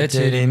 That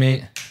titty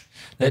meat.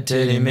 That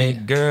titty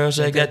meat. Girl,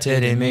 shake that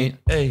titty meat.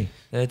 Hey.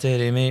 That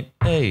titty meat.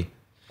 Hey.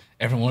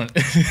 Everyone,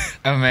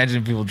 I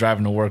imagine people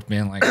driving to work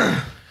being like,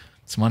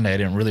 it's Monday. I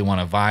didn't really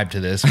want to vibe to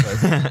this,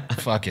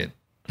 but fuck it.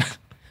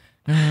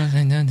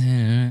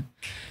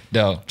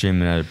 No.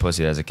 Dreaming out of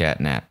pussy, that's a cat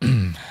nap.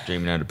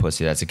 Dreaming out of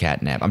pussy, that's a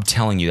cat nap. I'm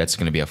telling you, that's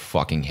going to be a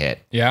fucking hit.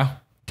 Yeah.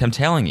 I'm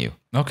telling you.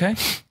 Okay.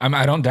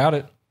 I don't doubt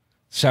it.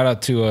 Shout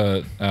out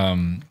to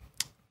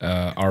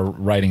our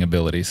writing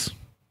abilities.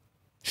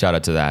 Shout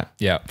out to that.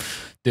 Yeah.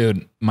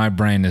 Dude, my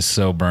brain is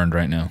so burned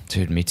right now.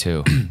 Dude, me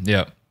too.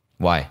 Yep.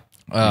 Why?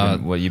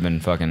 You've been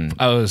fucking...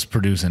 I was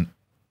producing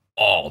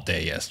all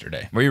day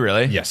yesterday. Were you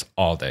really? Yes,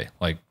 all day,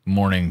 like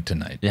morning to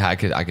night. Yeah, I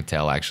could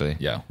tell actually.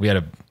 Yeah, we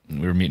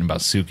were meeting about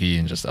Suki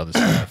and just other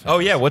stuff. Oh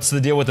yeah, what's the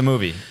deal with the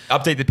movie?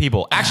 Update the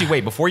people. Actually,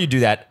 wait, before you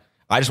do that,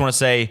 I just want to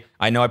say,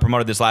 I know I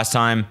promoted this last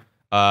time.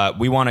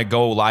 We want to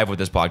go live with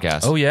this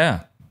podcast. Oh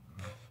yeah,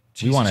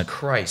 Jesus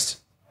Christ.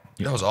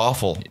 That was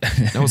awful.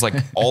 That was like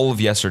all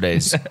of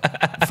yesterday's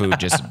food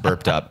just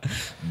burped up.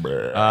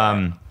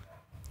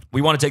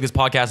 We want to take this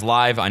podcast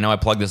live. I know I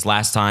plugged this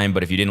last time,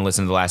 but if you didn't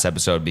listen to the last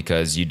episode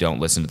because you don't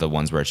listen to the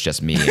ones where it's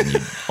just me and you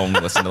only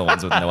listen to the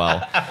ones with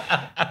Noel,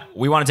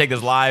 we want to take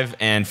this live.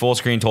 And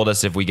Fullscreen told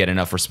us if we get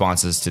enough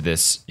responses to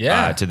this,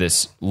 to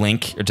this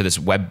link or to this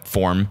web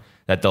form,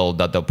 that they'll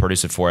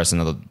produce it for us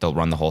and they'll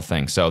run the whole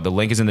thing. So the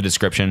link is in the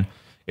description.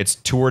 It's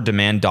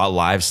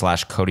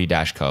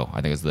tourdemand.live/cody-co,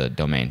 I think is the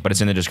domain, but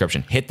it's in the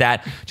description. Hit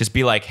that. Just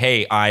be like,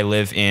 hey, I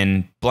live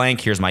in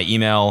blank. Here's my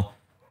email.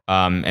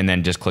 And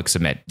then just click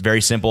submit.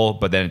 Very simple,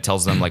 but then it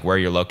tells them like where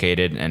you're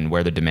located and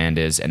where the demand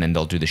is, and then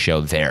they'll do the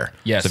show there.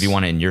 Yes. So if you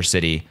want it in your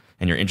city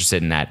and you're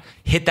interested in that,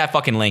 hit that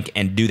fucking link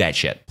and do that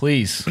shit.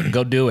 Please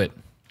go do it.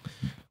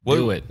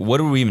 Do it. What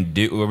do we even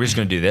do? We're just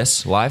gonna do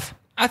this live?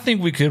 I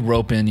think we could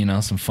rope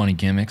in, some funny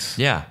gimmicks.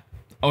 Yeah.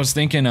 I was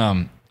thinking,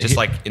 just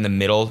like in the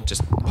middle,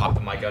 just pop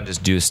the mic on,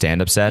 just do a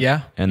stand-up set.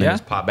 Yeah. And then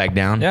just pop back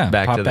down. Yeah.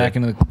 Back pop to back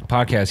into the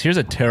podcast. Here's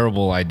a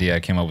terrible idea I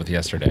came up with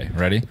yesterday.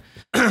 Ready?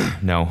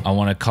 No. I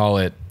want to call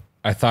it.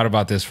 I thought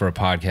about this for a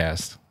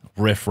podcast.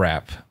 Riff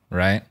rap,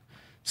 right?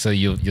 So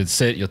you'll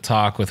sit, you'll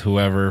talk with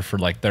whoever for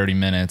like 30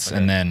 minutes,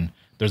 and then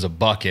there's a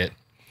bucket,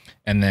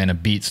 and then a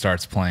beat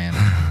starts playing,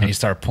 and you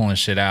start pulling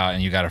shit out,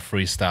 and you got to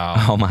freestyle.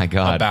 Oh my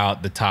God.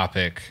 About the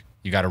topic.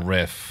 You got to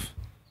riff.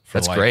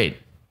 That's great.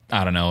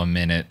 I don't know, a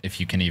minute, if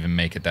you can even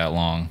make it that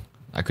long.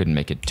 I couldn't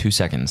make it 2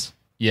 seconds.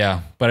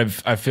 Yeah,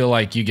 but I feel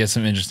like you get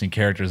some interesting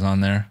characters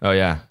on there. Oh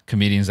yeah,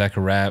 comedians that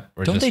could rap.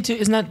 Or don't they do?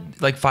 Isn't that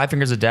like Five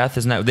Fingers of Death?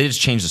 Isn't that they just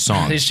changed the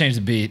song? They just changed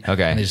the beat.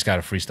 Okay, and they just got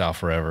to freestyle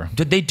forever.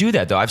 Did they do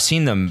that though? I've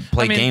seen them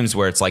play games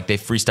where it's like they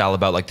freestyle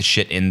about like the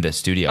shit in the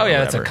studio. Oh yeah,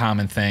 that's a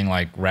common thing.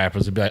 Like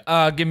rappers would be like,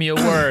 give me a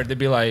word." They'd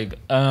be like,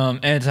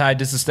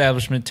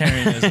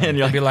 "Anti-disestablishmentarianism." And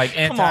you'll be like,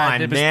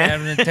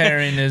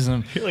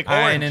 "Anti-disestablishmentarianism." You're like,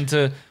 I ain't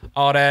into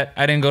all that.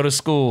 I didn't go to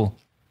school.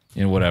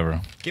 Whatever.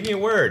 Give me a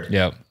word.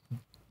 Yep.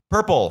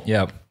 Purple.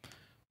 Yep.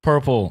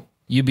 Purple,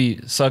 you be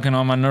sucking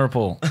on my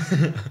nurple.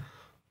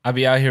 I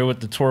be out here with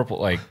the torple.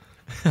 Like,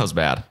 that was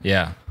bad.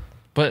 Yeah,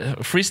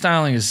 but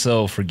freestyling is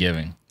so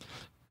forgiving.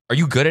 Are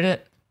you good at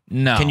it?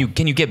 No. Can you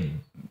get? Do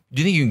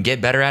you think you can get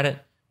better at it?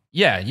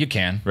 Yeah, you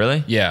can.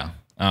 Really? Yeah.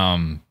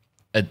 I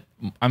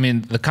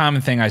mean, the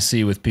common thing I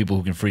see with people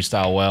who can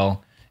freestyle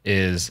well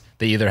is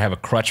they either have a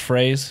crutch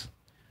phrase,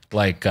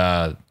 like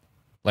one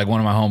of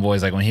my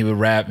homeboys. Like when he would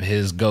rap,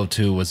 his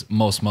go-to was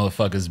 "most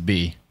motherfuckers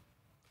be."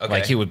 Okay.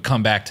 Like he would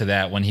come back to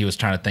that when he was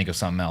trying to think of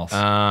something else.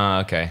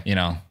 Okay.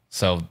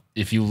 So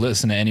if you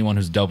listen to anyone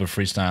who's dope at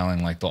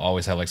freestyling, like they'll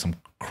always have like some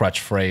crutch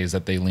phrase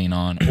that they lean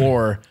on,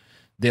 or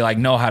they like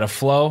know how to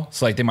flow.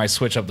 So like they might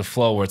switch up the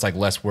flow where it's like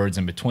less words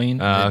in between.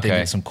 They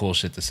get some cool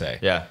shit to say.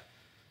 Yeah.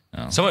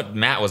 So what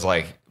Matt was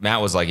like,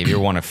 if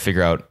you want to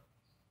figure out,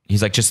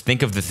 he's like, just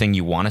think of the thing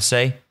you want to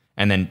say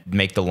and then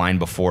make the line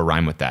before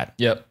rhyme with that.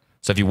 Yep.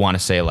 So if you want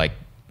to say like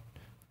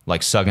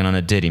sucking on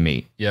a ditty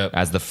meat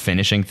as the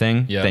finishing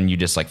thing, then you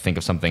just like think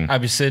of something. I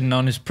be sitting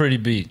on this pretty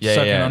beat,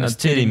 sucking on this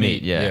titty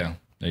meat. Yeah,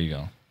 there you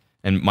go.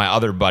 And my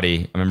other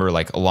buddy, I remember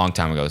like a long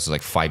time ago, this was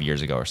like 5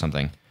 years ago or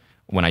something,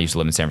 when I used to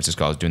live in San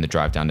Francisco, I was doing the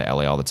drive down to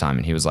LA all the time,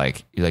 and he's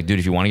like, dude,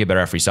 if you want to get better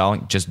at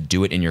freestyling, just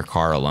do it in your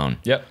car alone.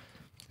 Yep.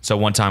 So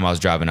one time I was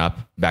driving up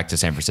back to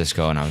San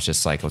Francisco, and I was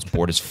just like, I was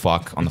bored as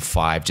fuck on the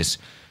 5, just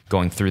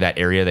going through that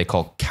area they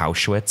call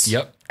Cowschwitz.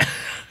 Yep.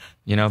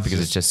 Because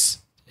it's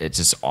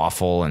just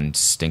awful and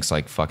stinks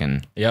like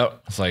fucking.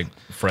 Yep. It's like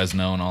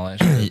Fresno and all that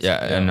shit.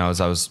 Yeah. And no,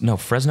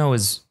 Fresno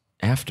is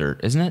after,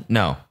 isn't it?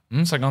 No.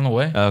 It's like on the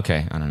way.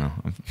 Okay. I don't know.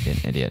 I'm an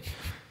idiot.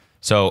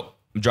 So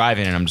I'm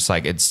driving and I'm just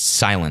like, it's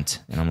silent.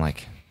 And I'm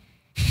like,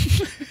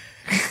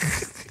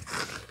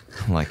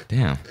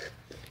 damn,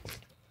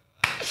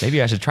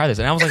 maybe I should try this.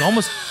 And I was like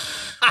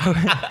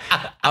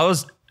I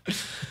was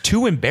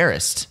too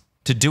embarrassed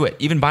to do it,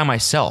 even by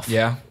myself.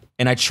 Yeah.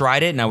 And I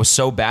tried it, and I was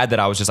so bad that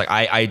I was just like,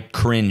 I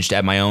cringed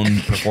at my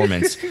own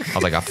performance. I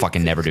was like, I'm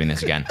fucking never doing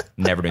this again.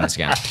 Never doing this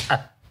again.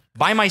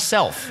 By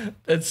myself.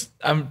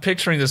 I'm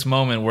picturing this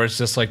moment where it's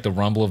just like the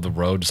rumble of the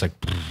road, just like,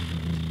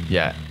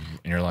 yeah.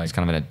 And you're like, it's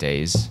kind of in a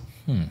daze.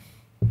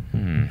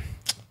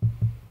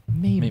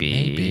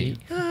 Maybe.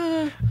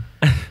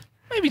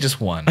 Maybe just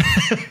one.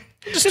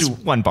 Just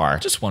one bar.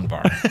 Just one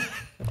bar.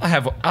 I'll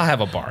have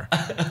a bar.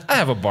 I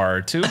have a bar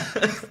or two.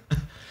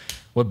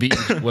 What beat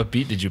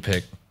did you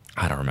pick?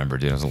 I don't remember,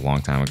 dude. It was a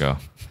long time ago.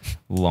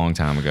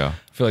 I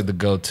feel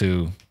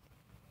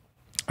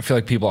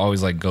like people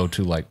always like go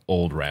to like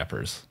old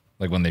rappers,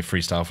 like when they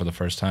freestyle for the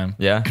first time.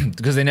 Yeah.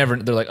 Because they're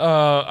like,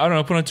 I don't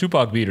know, put on a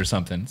Tupac beat or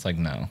something. It's like,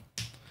 no.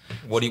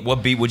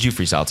 What beat would you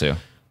freestyle to?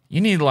 You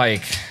need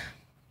like...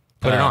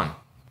 Put it on.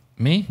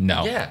 Me?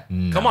 No. Yeah.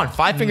 No. Come on,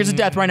 5 fingers of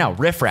death right now.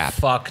 Riff rap.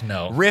 Fuck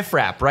no. Riff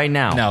rap right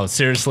now. No,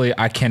 seriously,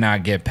 I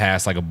cannot get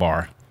past like a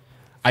bar.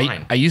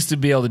 Fine. I used to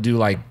be able to do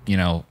like,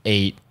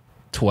 8,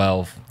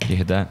 12. You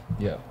hit that?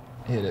 Yeah,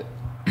 hit it.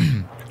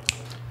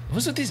 What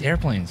was with these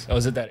airplanes? Oh,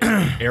 is it that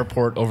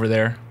airport over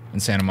there in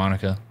Santa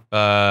Monica?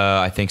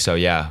 I think so,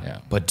 yeah. Yeah.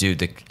 But dude,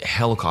 the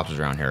helicopters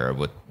around here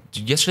are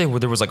yesterday where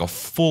there was like a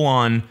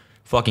full-on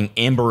fucking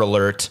Amber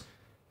Alert,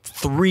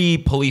 3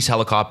 police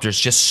helicopters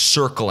just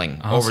circling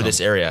over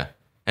this area.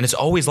 And it's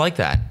always like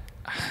that.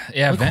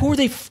 Yeah, Like, who are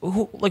they?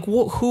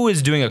 Who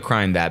is doing a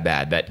crime that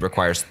bad that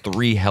requires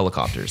 3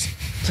 helicopters?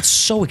 It's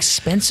so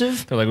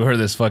expensive. they're like, we heard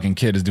this fucking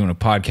kid is doing a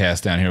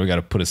podcast down here. We got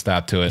to put a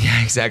stop to it.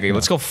 Yeah, exactly.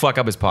 Let's go fuck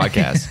up his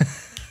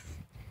podcast.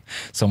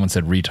 Someone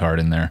said retard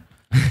in there.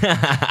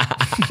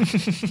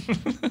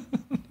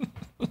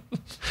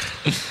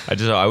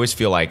 I always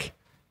feel like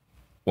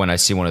when I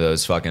see one of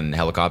those fucking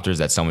helicopters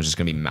that someone's just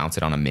gonna be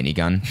mounted on a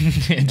minigun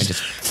and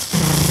just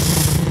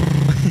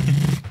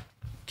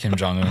Kim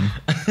Jong-un.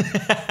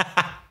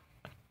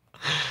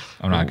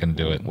 I'm not going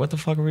to do it. What the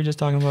fuck were we just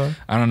talking about?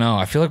 I don't know.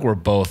 I feel like we're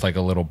both like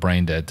a little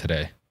brain dead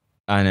today.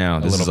 I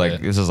know. This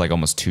little is like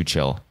almost too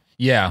chill.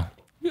 Yeah.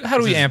 How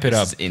do we amp it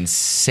up? This is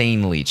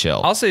insanely chill.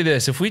 I'll say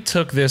this. If we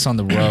took this on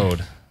the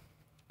road,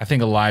 I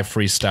think a live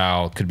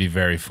freestyle could be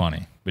very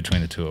funny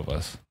between the two of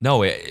us.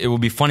 No, it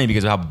would be funny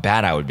because of how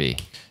bad I would be.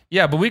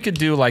 Yeah, but we could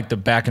do like the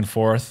back and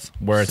forth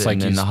where it's Sitting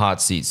like in the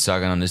hot seat,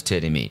 sucking on this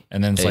titty meat.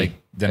 and then it's I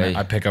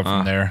pick up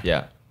from there.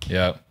 Yeah.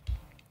 Yeah.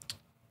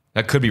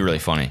 That could be really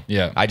funny.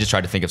 Yeah. I just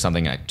tried to think of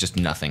something and just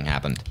nothing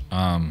happened.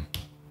 I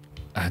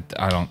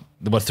don't.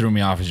 What threw me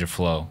off is your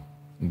flow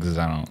because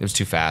I don't. It was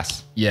too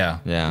fast. Yeah.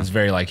 Yeah. It's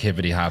very like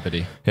hippity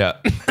hoppity. Yeah.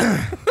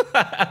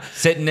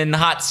 Sitting in the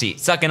hot seat,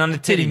 sucking on the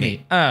titty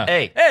meat.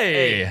 Hey.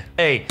 Hey.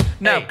 Hey.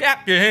 Now hey.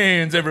 clap your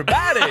hands,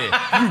 everybody. You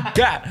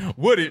got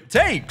what it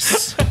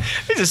takes.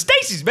 This is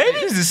Stacy's, baby.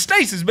 This is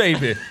Stacy's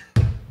baby.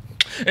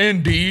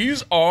 And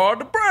these are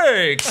the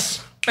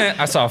breaks. Man,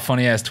 I saw a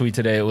funny ass tweet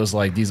today. It was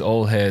like these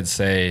old heads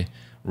say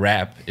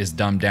rap is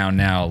dumbed down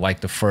now, like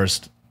the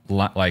first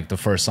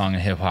song in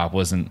hip hop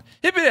wasn't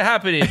hippity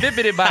hoppity,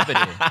 bippity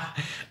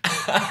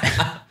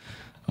boppity.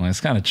 Well,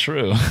 it's kind of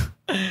true.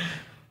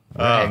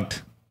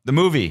 Right. The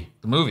movie.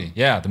 The movie.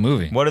 Yeah, the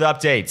movie. What are the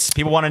updates?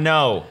 People want to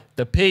know.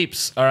 The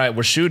peeps. All right,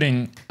 we're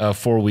shooting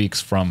 4 weeks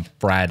from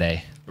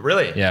Friday.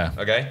 Really? Yeah.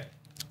 Okay.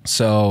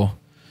 So,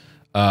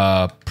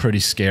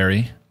 pretty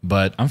scary,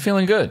 but I'm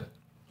feeling good.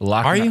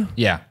 Are you?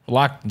 Yeah.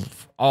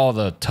 All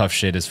the tough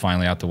shit is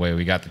finally out the way.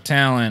 We got the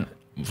talent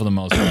for the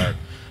most part.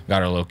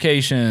 Got our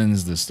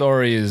locations. The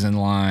story is in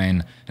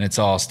line, and it's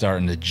all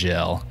starting to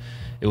gel.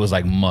 It was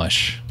like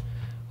mush,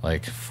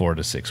 like 4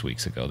 to 6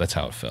 weeks ago. That's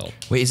how it felt.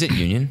 Wait, is it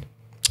union?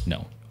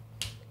 No,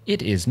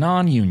 it is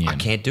non-union. I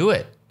can't do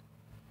it.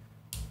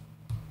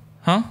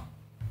 Huh?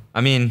 I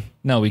mean,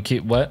 No, we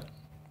keep what?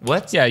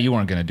 what? Yeah, you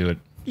weren't gonna do it.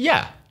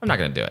 Yeah. I'm not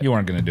going to do it. You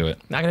weren't gonna do it.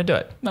 Not going to do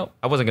it. No.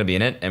 I wasn't going to be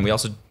in it, and we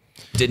also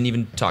didn't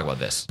even talk about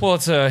this. Well,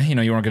 it's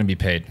you weren't gonna be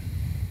paid.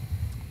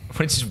 Why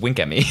don't you just wink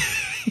at me?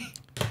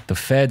 The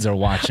feds are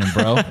watching,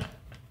 bro.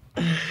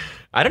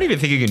 I don't even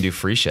think you can do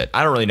free shit.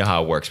 I don't really know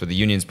how it works, but the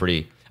union's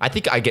pretty. I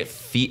think I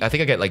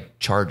get like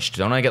charged.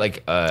 Don't I get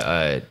like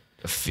a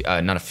fee,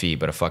 not a fee,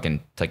 but a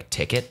fucking like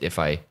ticket if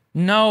I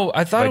No,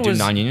 I thought it do was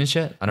non-union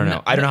shit? I don't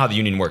know. I don't know how the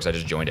union works. I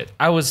just joined it.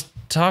 I was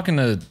talking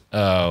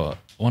to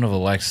one of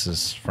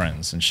Alexa's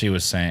friends, and she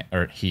was saying,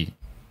 or he,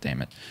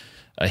 damn it,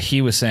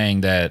 he was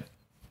saying that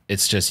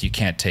it's just you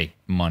can't take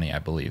money. I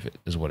believe it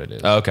is what it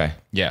is. Oh, okay.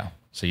 Yeah,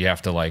 so you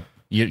have to like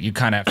you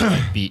kind of have to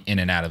like be in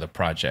and out of the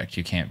project.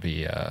 You can't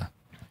be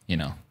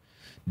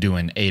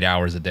doing 8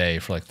 hours a day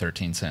for like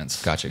 13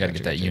 cents. Gotcha. You gotta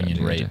get that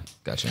union rate.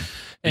 Gotcha. You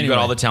Anyway.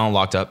 got all the talent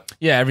locked up.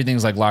 Yeah,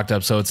 everything's like locked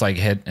up, so it's like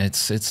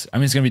it's. I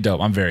mean, it's gonna be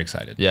dope. I'm very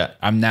excited. Yeah.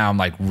 I'm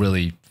like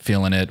really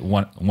feeling it.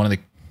 One of the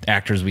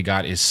actors we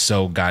got is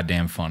so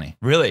goddamn funny.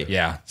 Really?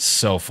 Yeah,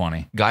 so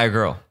funny. Guy or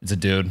girl? It's a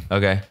dude.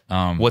 Okay.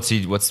 What's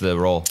the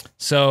role?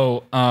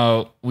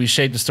 So we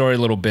shaped the story a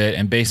little bit,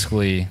 and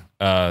basically,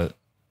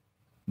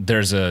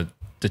 there's a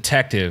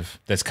detective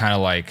that's kind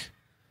of like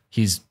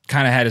he's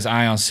kind of had his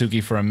eye on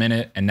Suki for a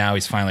minute, and now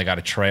he's finally got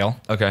a trail.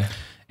 Okay.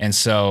 And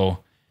so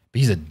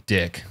he's a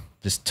dick,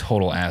 just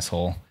total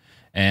asshole.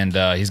 And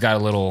he's got a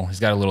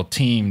little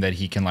team that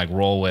he can like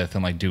roll with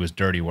and like do his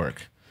dirty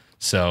work.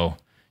 So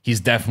he's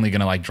definitely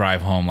gonna like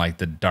drive home like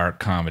the dark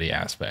comedy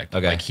aspect.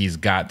 Okay. Like he's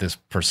got this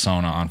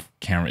persona on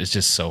camera. It's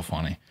just so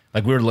funny.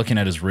 Like we were looking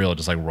at his reel,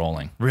 just like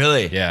rolling.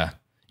 Really? Yeah.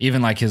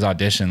 Even like his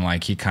audition,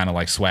 like he kind of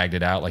like swagged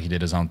it out, like he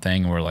did his own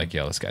thing. And we're like,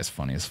 yo, this guy's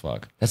funny as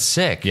fuck. That's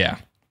sick. Yeah.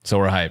 So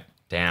we're hyped.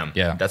 Damn.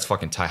 Yeah. That's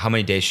fucking tight. How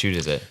many days shoot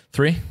is it?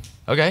 3.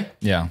 Okay.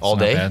 Yeah. All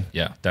it's not day? bad.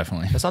 Yeah,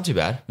 definitely. That's not too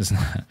bad. It's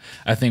not,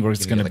 I think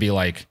it's going to be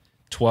like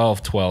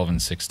 12, 12,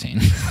 and 16.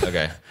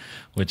 Okay.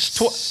 Which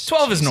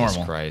 12 is Jesus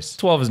normal. Christ.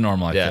 12 is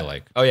normal, I Yeah. feel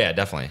like. Oh yeah,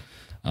 definitely.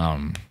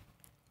 But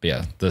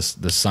yeah, this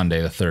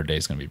Sunday, the third day,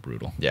 is going to be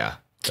brutal. Yeah.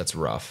 That's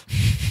rough.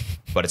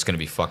 But it's gonna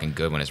be fucking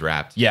good when it's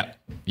wrapped. Yep.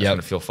 It's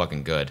gonna feel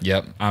fucking good.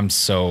 Yep. I'm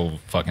so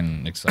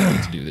fucking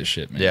excited to do this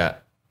shit, man. Yeah.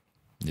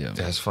 Yeah.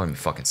 That's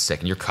fucking sick.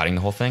 And you're cutting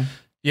the whole thing?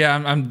 Yeah,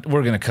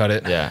 we're gonna cut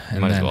it. Yeah,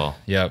 and might then, as well.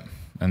 Yep,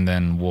 and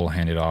then we'll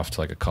hand it off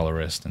to like a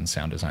colorist and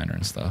sound designer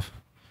and stuff.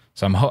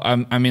 So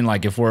I mean,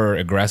 like if we're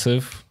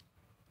aggressive,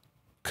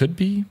 could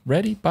be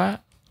ready by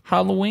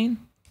Halloween.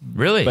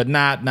 Really? But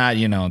not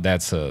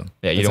that's a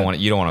you don't want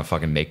to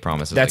fucking make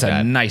promises. That's like a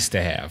that. nice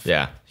to have.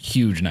 Yeah,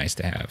 huge nice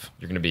to have.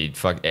 you're gonna be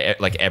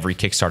like every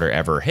Kickstarter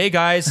ever. Hey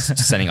guys,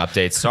 just sending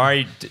updates.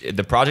 Sorry,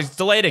 the project's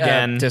delayed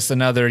again. Just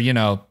another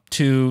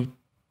 2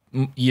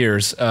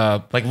 years.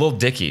 Like Lil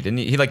Dicky, didn't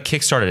he? He like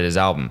kickstarted his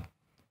album,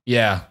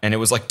 Yeah. and it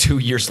was like 2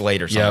 years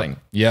late or something.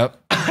 Yep.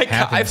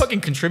 I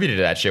fucking contributed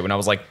to that shit when I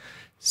was like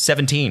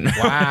 17.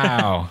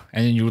 Wow.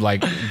 And then you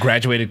like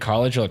graduated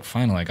college. You're like,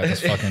 finally, I got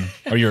this fucking.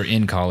 Or you're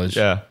in college.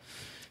 Yeah.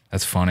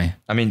 That's funny.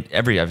 I mean,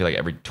 I feel like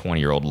every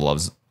 20-year-old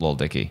loves Lil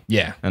Dicky.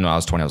 Yeah. And when I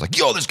was 20, I was like,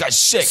 yo, this guy's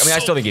sick. I mean, I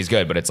still think he's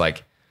good, but it's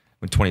like,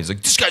 when 20, he's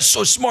like, this guy's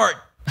so smart.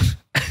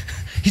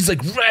 He's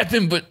like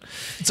rapping, but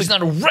he's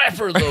not a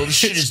rapper though. This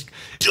shit is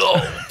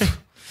dope.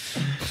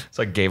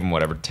 So I gave him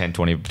whatever, $10,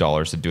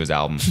 $20 to do his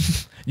album.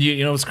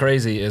 You know what's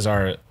crazy is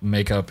our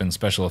makeup and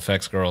special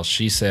effects girl.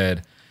 She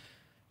said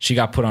she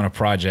got put on a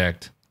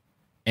project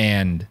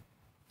and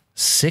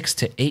 6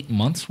 to 8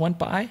 months went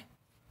by.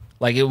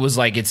 Like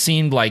it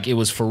seemed like it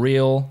was for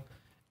real.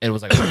 It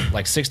was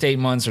like 6 to 8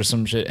 months or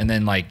some shit. And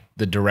then like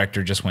the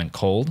director just went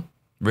cold.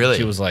 Really?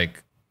 She was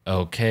like,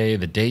 okay,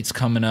 the date's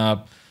coming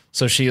up.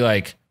 So she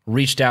like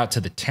reached out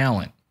to the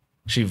talent.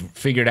 She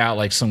figured out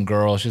like some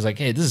girl. She's like,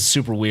 hey, this is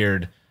super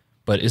weird,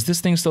 but is this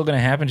thing still going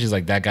to happen? She's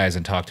like, that guy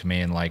hasn't talked to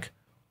me in like,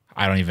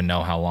 I don't even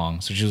know how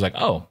long. So she was like,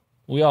 oh,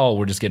 we all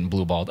were just getting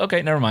blue balled.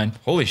 Okay, never mind.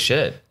 Holy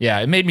shit. Yeah,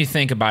 it made me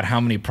think about how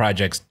many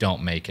projects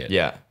don't make it.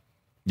 Yeah.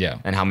 Yeah.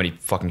 And how many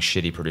fucking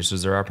shitty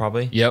producers there are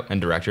probably. Yep.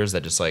 And directors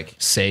that just like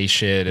Say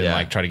shit and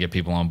like try to get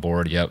people on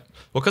board. Yep.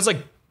 Well, because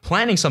like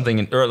planning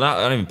something, or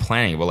not even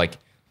planning, but like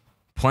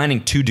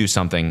planning to do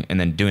something and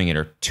then doing it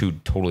are two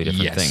totally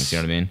different things. You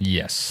know what I mean?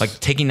 Yes. Like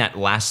taking that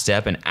last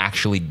step and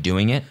actually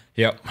doing it.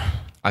 Yep.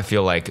 I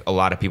feel like a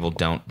lot of people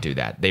don't do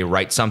that. They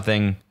write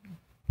something,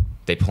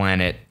 they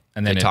plan it,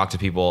 and then they talk to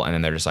people, and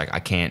then they're just like, I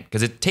can't,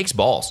 because it takes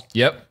balls.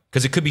 Yep.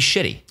 Because it could be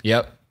shitty.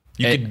 Yep.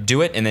 You could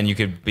do it, and then you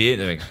could be it,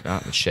 and like,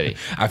 oh, it's shitty.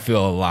 I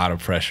feel a lot of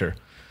pressure.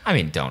 I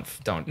mean, don't.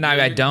 No,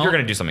 I don't. You're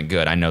gonna do something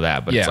good. I know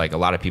that, but it's like a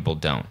lot of people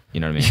don't. You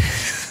know what I mean?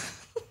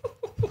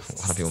 A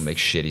lot of people make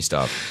shitty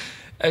stuff.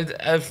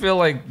 I feel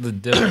like the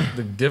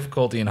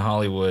difficulty in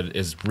Hollywood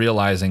is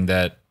realizing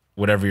that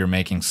whatever you're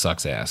making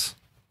sucks ass.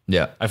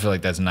 Yeah. I feel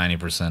like that's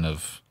 90%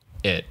 of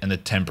it, and the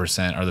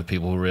 10% are the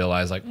people who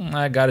realize like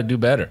I got to do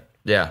better.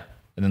 Yeah.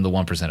 And then the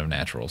 1% of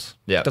naturals.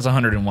 Yeah. That's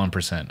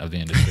 101% of the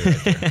industry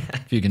right there,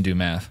 if you can do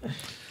math.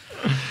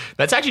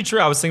 That's actually true.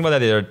 I was thinking about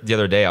that the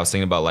other day. I was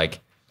thinking about like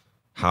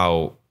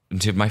how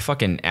my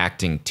fucking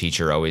acting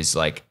teacher always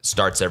like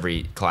starts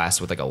every class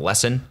with like a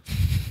lesson.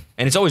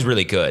 And it's always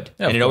really good.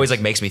 Yeah, and it always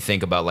like makes me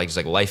think about like just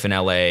like life in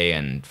LA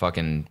and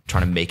fucking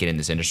trying to make it in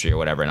this industry or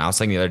whatever. And I was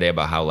thinking the other day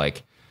about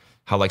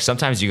how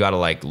sometimes you got to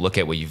like look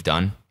at what you've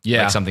done.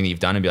 Yeah. Like something that you've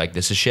done and be like,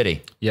 this is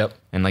shitty. Yep.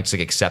 And like just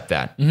like accept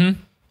that.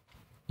 Mm-hmm.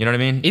 You know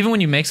what I mean? Even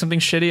when you make something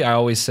shitty, I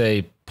always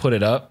say put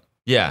it up.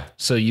 Yeah.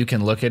 So you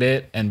can look at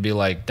it and be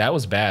like, that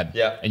was bad.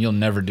 Yeah. And you'll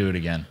never do it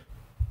again.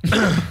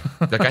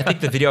 Like I think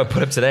the video I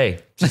put up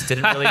today just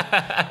didn't really.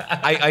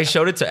 I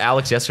showed it to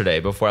Alex yesterday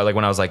before, like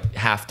when I was like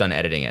half done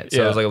editing it,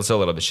 so it was like still a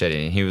little bit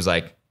shitty. And he was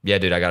like, "Yeah,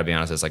 dude, I gotta be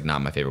honest, it's like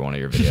not my favorite one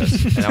of your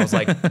videos." And I was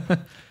like,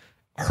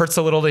 "Hurts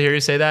a little to hear you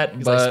say that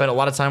because I spent a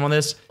lot of time on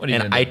this,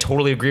 and I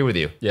totally agree with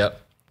you."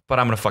 Yep. But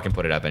I'm gonna fucking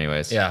put it up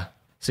anyways. Yeah.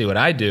 See, what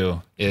I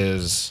do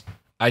is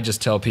I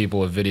just tell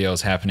people a video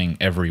is happening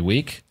every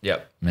week.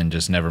 Yep. And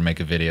just never make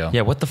a video.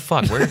 Yeah. What the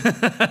fuck? Where?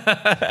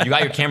 You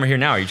got your camera here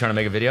now. Are you trying to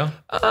make a video?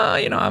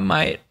 I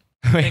might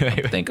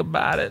think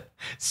about it.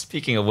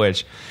 Speaking of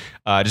which,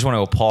 I just want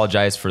to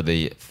apologize for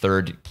the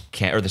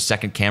the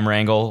second camera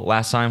angle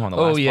last time on the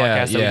last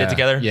podcast that we did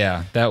together.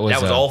 Yeah, that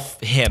was all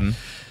him.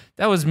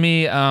 That was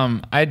me.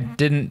 I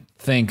didn't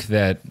think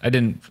that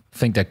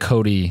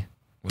Cody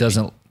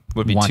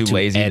would be want too to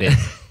lazy. Edit.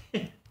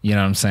 You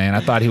know what I'm saying?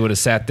 I thought he would have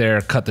sat there,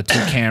 cut the 2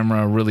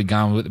 camera, really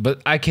gone with it.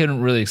 But I couldn't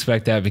really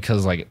expect that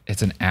because like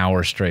it's an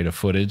hour straight of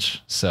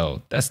footage.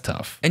 So that's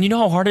tough. And you know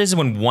how hard it is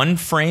when one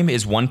frame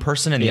is one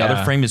person and the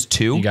other frame is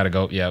 2? You got to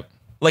go, yep.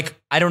 Like,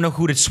 I don't know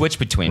who to switch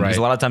between. Because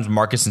a lot of times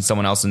Marcus and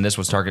someone else in this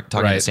was talking at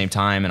the same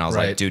time. And I was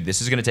like, dude,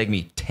 this is going to take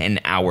me 10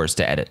 hours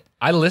to edit.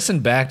 I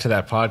listened back to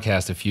that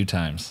podcast a few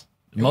times.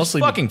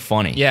 Mostly fucking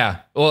funny.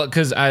 Yeah. Well,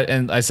 because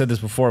I said this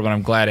before, but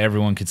I'm glad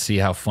everyone could see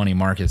how funny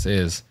Marcus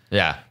is.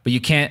 Yeah. But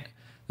you can't.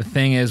 The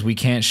thing is, we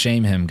can't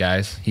shame him,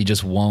 guys. He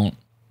just won't.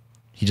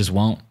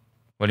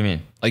 What do you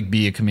mean? Like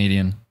be a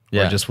comedian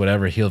or just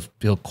whatever.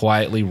 He'll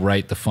quietly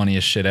write the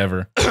funniest shit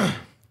ever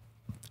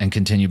and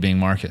continue being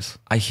Marcus.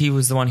 He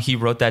was the one. He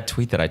wrote that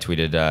tweet that I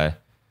tweeted.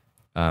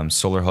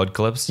 Solar Hood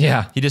clips.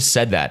 Yeah. He just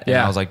said that. And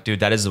I was like, dude,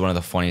 that is one of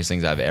the funniest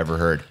things I've ever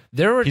heard.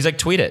 He's like,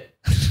 tweet it.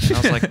 And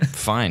I was like,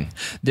 fine.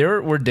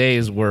 There were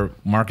days where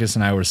Marcus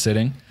and I were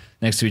sitting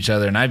next to each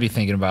other, and I'd be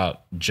thinking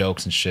about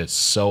jokes and shit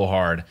so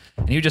hard.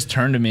 And he would just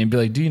turn to me and be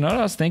like, "Do you know what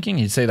I was thinking?"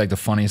 He'd say like the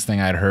funniest thing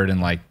I'd heard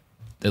in like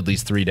at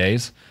least 3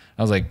 days.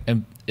 I was like,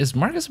 "Is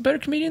Marcus a better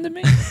comedian than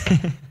me?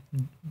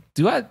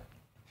 Do I?"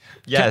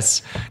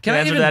 Yes. Can the I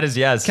answer even, to that is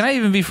yes. Can I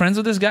even be friends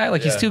with this guy?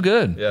 Like, he's too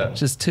good. Yeah.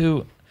 Just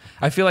too.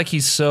 I feel like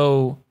he's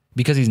so,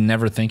 because he's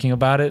never thinking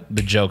about it,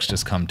 the jokes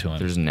just come to him.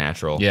 There's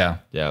natural. Yeah.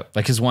 Yeah.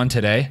 Like his one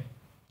today,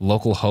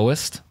 local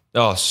host.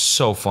 Oh,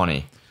 so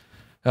funny.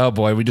 Oh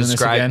boy, we doing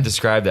this again?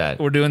 Describe that.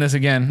 We're doing this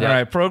again. Yep. All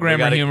right,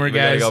 programmer humor, we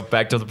guys. gotta go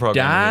back to the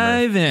programmer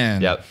Dive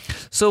in. Yep.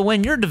 So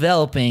when you're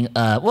developing,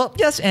 well,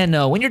 yes and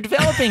no. When you're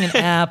developing an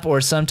app or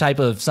some type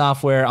of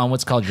software on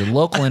what's called your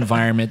local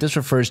environment, this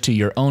refers to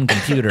your own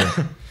computer.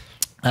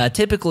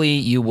 Typically,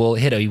 you will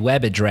hit a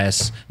web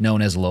address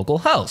known as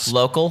localhost.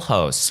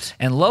 Localhost.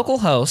 And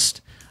localhost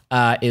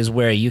is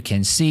where you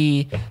can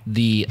see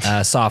the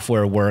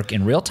software work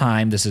in real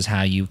time. This is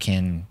how you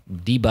can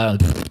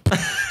debug.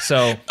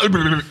 So,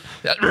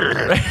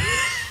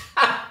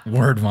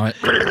 word vomit.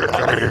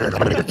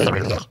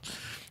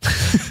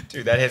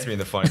 Dude, that hits me in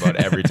the funny bone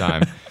every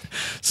time.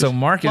 So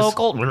Marcus.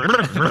 Local.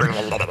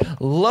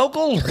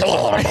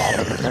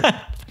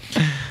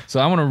 So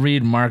I want to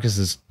read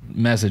Marcus's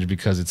message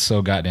because it's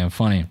so goddamn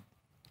funny.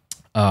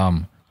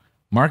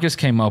 Marcus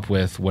came up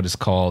with what is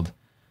called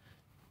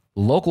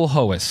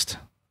localhost.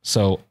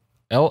 So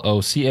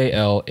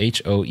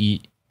LOCALHOEST.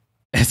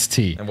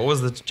 And what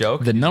was the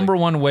joke? The number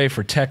one way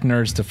for tech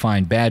nerds to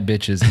find bad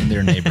bitches in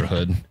their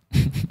neighborhood.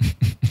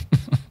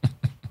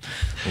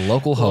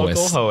 Localhost.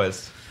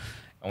 Localhost.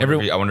 I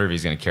wonder if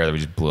he's going to care that we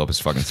just blew up his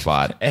fucking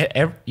spot.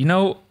 You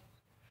know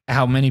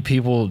how many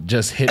people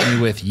just hit me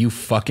with "you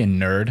fucking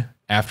nerd"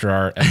 after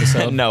our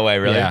episode? No way,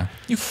 really? Yeah.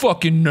 You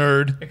fucking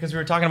nerd. Because we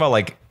were talking about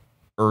like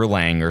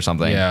Erlang or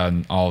something. Yeah,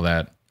 and all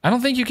that. I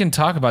don't think you can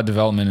talk about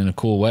development in a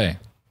cool way.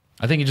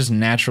 I think it just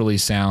naturally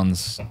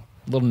sounds a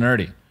little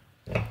nerdy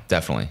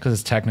Definitely. because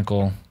it's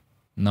technical.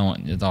 No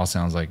one. It all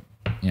sounds like,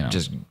 you know,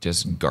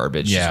 Just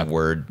garbage. Yeah. Just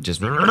word.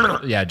 Just.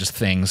 yeah, just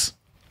things.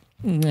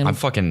 I'm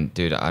fucking,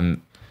 dude.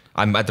 I'm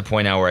at the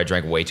point now where I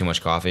drank way too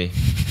much coffee.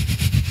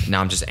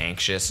 Now I'm just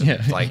anxious and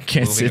Yeah, like you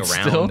can't moving sit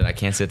around. still. And I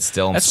can't sit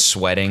still. I'm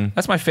sweating.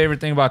 That's my favorite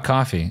thing about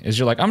coffee is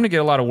you're like, I'm gonna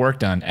get a lot of work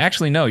done.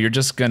 Actually, no, you're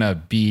just gonna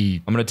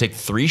be I'm gonna take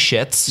 3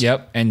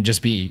 shits. and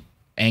just be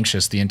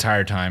anxious the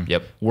entire time.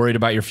 Yep. Worried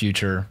about your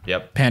future.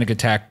 Yep. Panic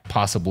attack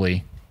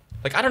possibly.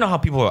 Like I don't know how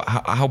people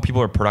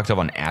are productive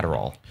on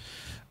Adderall.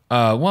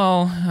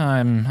 Well,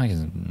 I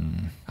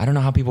don't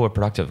know how people are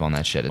productive on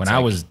that shit. when I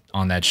was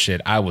on that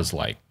shit, I was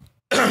like,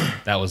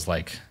 that was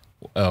like,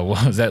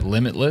 what was that?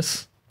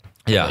 Limitless.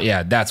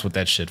 Yeah, that's what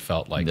that shit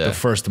felt like. Yeah. The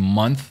first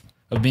month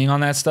of being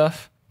on that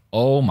stuff.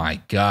 Oh my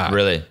god.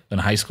 Really? In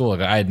high school, like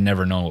I had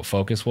never known what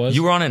focus was.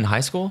 You were on it in high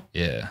school,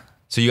 Yeah.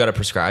 so you got it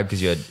prescribed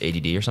because you had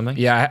ADD or something.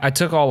 Yeah, I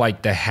took all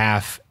like the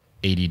half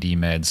ADD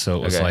meds, so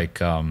it was Okay. like,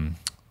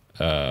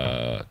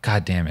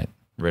 god damn it.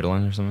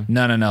 Ritalin or something.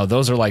 No.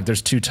 Those are like,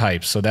 there's 2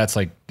 types. So that's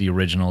like the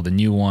original. The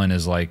new one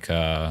is like,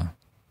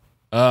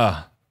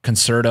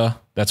 Concerta.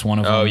 That's one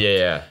of them. Oh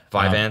yeah.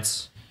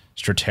 Vyvanse.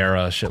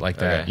 Stratera, shit like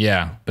that. Okay.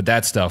 Yeah, but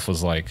that stuff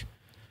was like,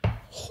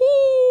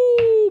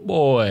 oh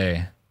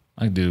boy,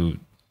 like dude,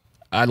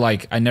 I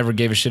never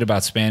gave a shit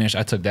about Spanish.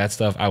 I took that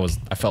stuff. I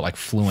felt like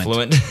fluent.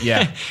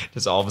 Yeah. Yeah,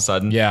 Just all of a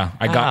sudden. yeah.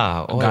 I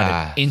got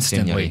hola, it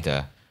instantly.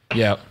 señorita.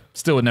 Yeah,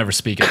 still would never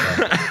speak it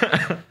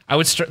though.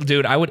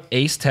 I would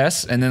ace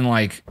tests, and then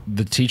like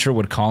the teacher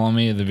would call on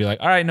me. They'd be like,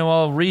 "All right,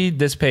 Noel, read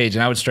this page,"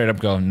 and I would straight up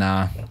go,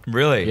 "Nah."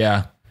 Really?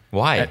 Yeah.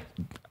 Why?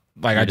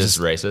 Like You're I just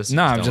racist?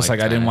 No, You I'm don't just like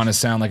like I didn't Spanish? want to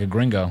sound like a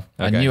gringo.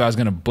 I Okay. knew I was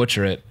gonna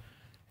butcher it.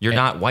 You're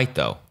not white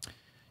though.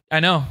 I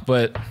know,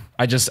 but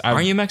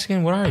Aren't you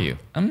Mexican? What are you?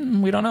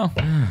 We don't know.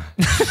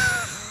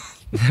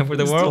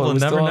 The world will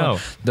never know.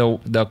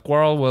 The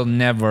world will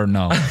never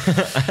know.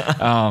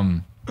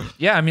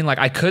 Yeah, I mean, like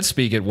I could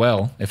speak it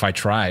well if I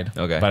tried.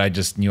 Okay. But I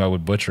just knew I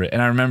would butcher it.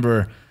 And I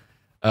remember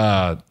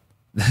the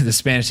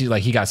Spanish teacher,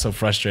 like he got so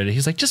frustrated.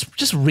 He's like,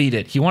 just read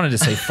it. He wanted to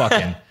say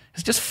fucking.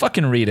 He's just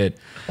fucking read it.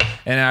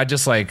 And I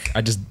just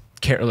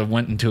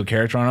went into a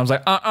character and I was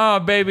like,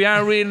 baby, I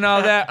ain't reading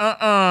all that.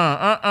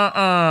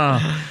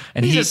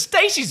 And He's a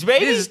Stacy's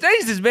baby. This is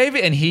Stacy's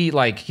baby, and he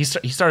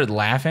started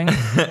laughing,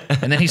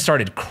 and then he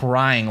started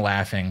crying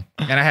laughing,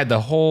 and I had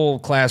the whole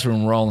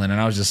classroom rolling, and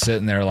I was just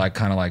sitting there like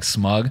kind of like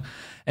smug,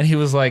 and he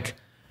was like,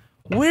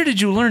 "Where did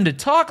you learn to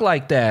talk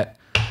like that?"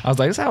 I was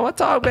like, "That's how I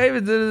talk, baby."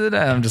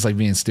 I'm just like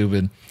being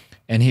stupid,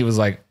 and he was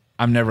like,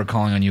 "I'm never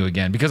calling on you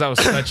again," because I was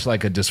such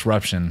like a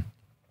disruption.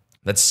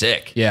 That's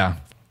sick. Yeah,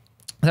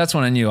 that's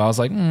when I knew. I was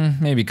like,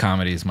 maybe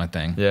comedy is my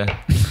thing. Yeah.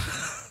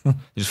 You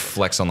just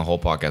flex on the whole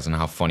podcast and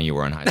how funny you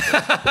were in high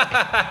school.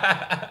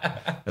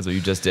 That's what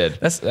you just did.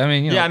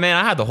 Yeah, man,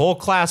 I had the whole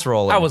class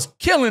rolling. I was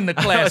killing the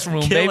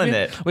classroom, killing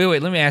baby. it.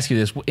 Wait, let me ask you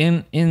this.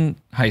 In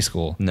high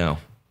school, No.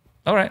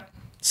 all right,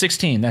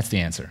 16, that's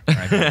the answer. All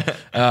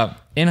right,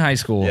 in high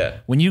school, Yeah.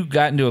 when you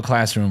got into a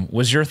classroom,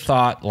 was your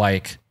thought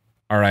like,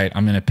 all right,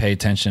 I'm going to pay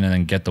attention and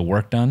then get the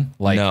work done?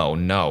 Like,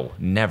 no,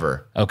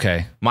 never.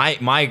 Okay.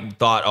 My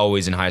thought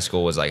always in high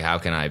school was like, how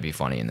can I be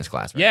funny in this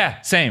class?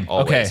 Yeah, same.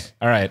 Always. Okay.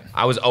 All right.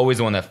 I was always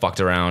the one that fucked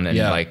around and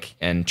Yeah.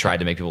 and tried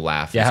to make people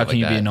laugh. Yeah, and how stuff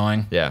can like you be that.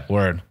 annoying? Yeah.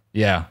 Word.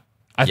 Yeah.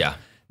 Yeah.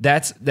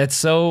 That's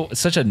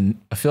such a,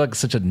 I feel like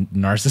such a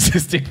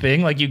narcissistic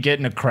thing. Like you get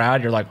in a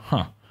crowd, you're like,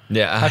 huh,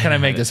 Yeah. how can I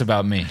make this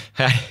about me?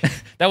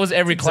 That was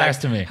every class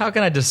to me. How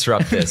can I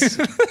disrupt this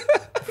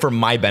for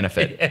my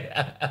benefit?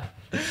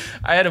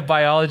 I had a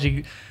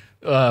biology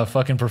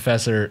fucking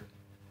professor.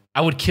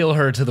 I would kill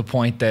her to the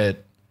point that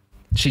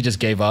she just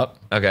gave up.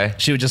 Okay.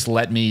 She would just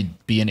let me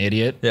be an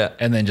idiot. Yeah.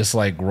 And then just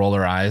like roll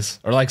her eyes.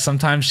 Or like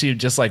sometimes she would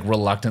just like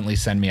reluctantly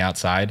send me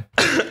outside.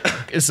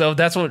 So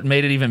that's what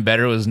made it even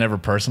better. It was never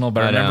personal.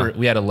 But I remember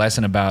we had a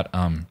lesson about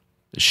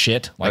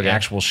shit, like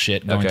actual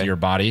shit going through your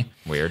body.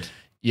 Weird.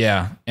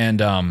 Yeah.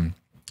 And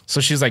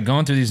so she's like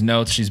going through these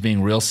notes. She's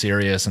being real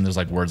serious. And there's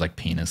like words like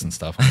penis and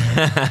stuff.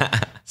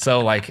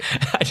 So like,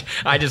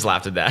 I just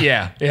laughed at that.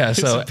 yeah. Yeah.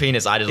 So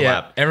penis, I just yeah,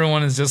 laughed.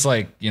 everyone is just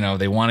like, you know,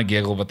 they want to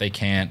giggle, but they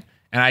can't.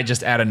 And I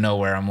just out of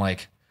nowhere, I'm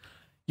like,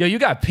 yo, you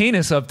got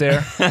penis up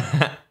there.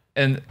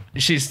 And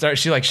she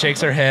like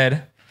shakes her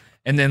head.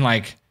 And then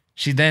like,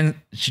 she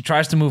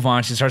tries to move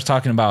on. She starts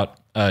talking about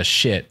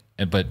shit,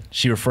 but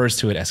she refers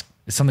to it as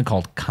something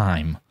called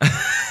chyme.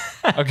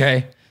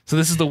 Okay. So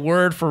this is the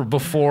word for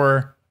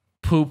before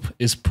poop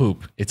is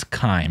poop. It's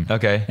chyme.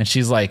 Okay. And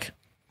she's like,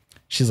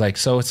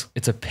 so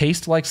it's a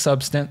paste-like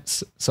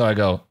substance. So I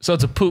go, so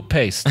it's a poop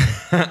paste.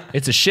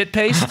 It's a shit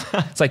paste.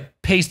 It's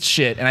like paste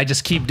shit. And I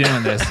just keep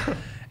doing this.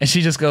 And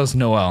she just goes,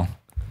 Noel,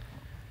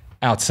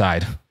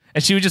 outside.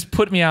 And she would just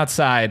put me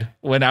outside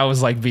when I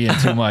was like being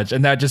too much.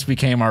 And that just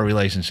became our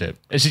relationship.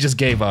 And she just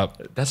gave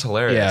up. That's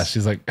hilarious. Yeah,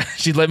 she's like,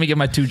 she'd let me get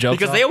my 2 jokes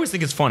Because off. they always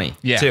think it's funny,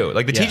 Yeah. too.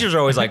 Like, the Yeah. teachers are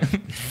always like,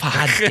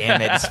 God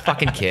damn it, this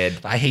fucking kid.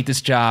 I hate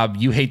this job.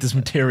 You hate this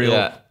material.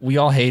 Yeah. We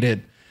all hate it.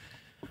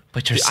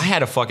 But you're I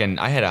had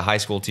a high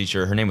school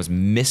teacher. Her name was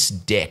Miss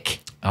Dick.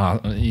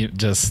 you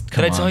just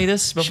Did I tell you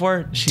this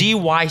before?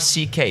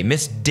 D-Y-C-K,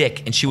 Miss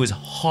Dick, and she was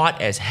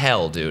hot as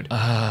hell, dude.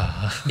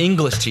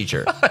 English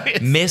teacher,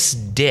 Miss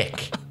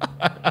Dick.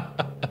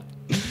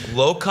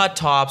 Low cut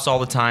tops all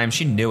the time.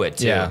 She knew it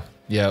too. Yeah,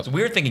 yeah. It's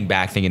weird thinking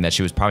that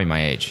she was probably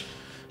my age.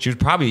 She was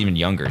probably even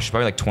younger. She's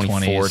probably like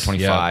 24, 20s,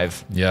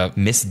 25. Yep.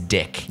 Miss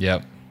Dick.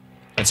 Yep.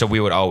 And so we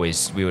would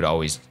always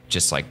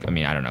just like, I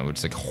mean, I don't know,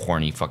 it's like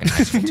horny fucking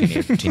high school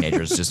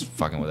teenagers just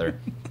fucking with her.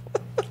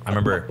 I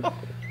remember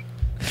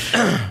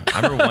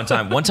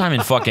one time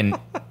in fucking,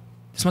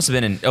 this must have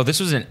been this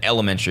was in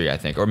elementary, I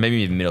think, or maybe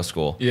even middle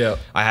school. Yeah.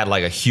 I had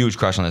like a huge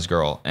crush on this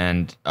girl,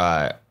 and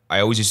I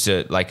always used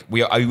to like,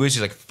 I always used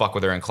to like fuck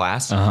with her in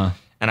class. And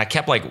I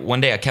kept like, one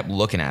day I kept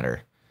looking at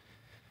her.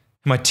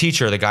 My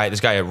teacher, this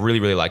guy I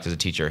really, really liked as a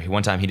teacher,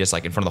 one time he just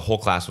like in front of the whole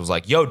class was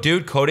like, yo,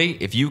 dude, Cody,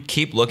 if you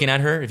keep looking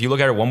at her, if you look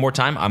at her one more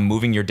time, I'm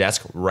moving your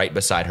desk right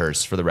beside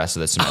hers for the rest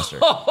of the semester.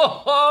 And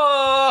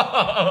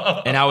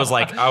I was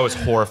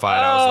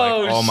horrified. I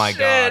was like, oh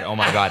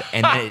my God.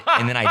 And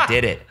then I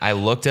did it. I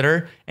looked at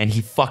her and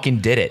he fucking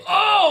did it.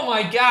 Oh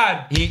my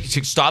God. He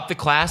stopped the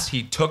class,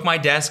 he took my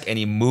desk and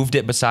he moved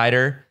it beside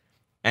her.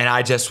 And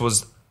I just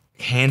was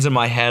hands in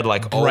my head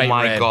like, oh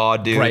my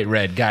God, dude. Bright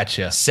red.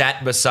 Gotcha.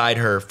 Sat beside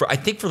her for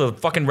the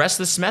fucking rest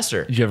of the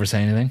semester. Did you ever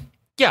say anything?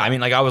 Yeah, I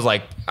mean, like I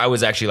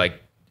was actually like,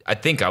 I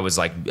think I was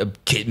like a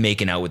kid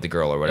making out with the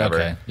girl or whatever.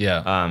 Okay.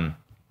 Yeah.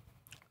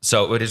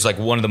 So it is like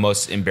one of the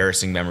most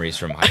embarrassing memories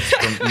from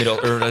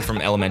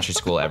from elementary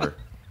school ever.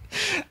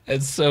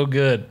 It's so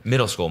good.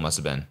 Middle school must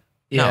have been.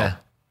 Yeah.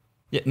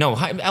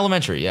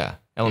 Elementary. Yeah,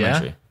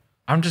 elementary. Yeah?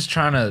 I'm just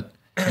trying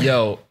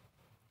to,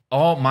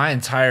 all my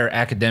entire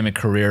academic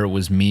career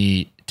was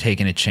me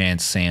taking a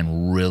chance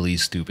saying really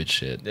stupid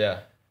shit. Yeah.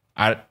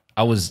 I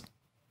was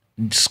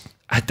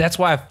that's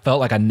why I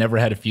felt like I never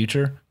had a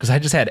future, because I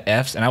just had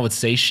F's and I would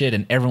say shit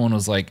and everyone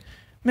was like,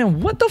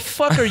 man, what the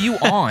fuck are you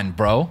on,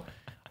 bro?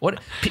 What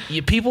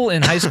people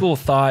in high school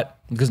thought,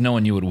 because no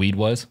one knew what weed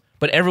was,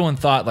 but everyone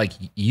thought like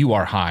you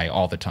are high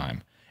all the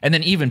time. And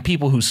then even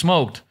people who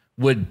smoked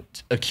would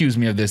accuse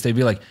me of this. They'd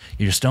be like,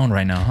 you're stoned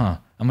right now, huh?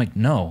 I'm like,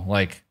 no,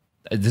 like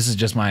this is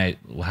just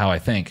how I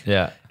think.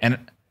 Yeah. And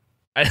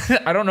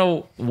I don't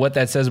know what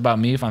that says about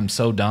me, if I'm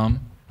so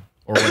dumb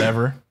or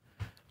whatever,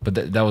 but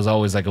that was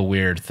always like a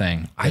weird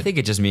thing. I think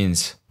it just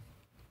means.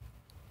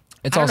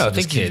 It's I don't also know. I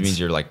just think it kids. means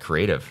you're like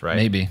creative, right?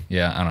 Maybe.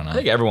 Yeah. I don't know. I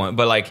think everyone,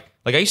 but like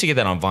I used to get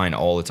that on Vine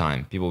all the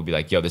time. People would be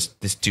like, "Yo, this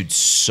dude's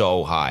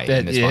so high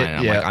in this Vine." And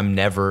I'm like, "I'm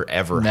never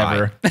ever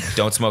high.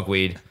 Don't smoke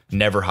weed.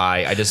 Never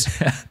high. I just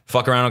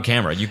fuck around on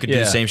camera. You could do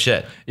the same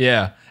shit."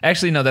 Yeah.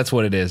 Actually, no, that's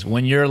what it is.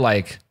 When you're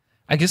like,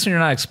 I guess when you're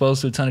not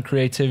exposed to a ton of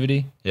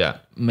creativity, Yeah.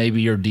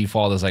 maybe your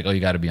default is like, oh,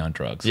 you got to be on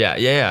drugs. Yeah.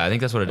 I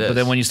think that's what it is. But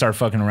then when you start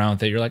fucking around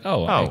with it, you're like,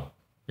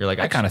 you're like,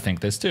 I kind of think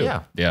this too.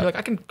 yeah. Yeah. You're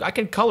like, I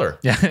can color.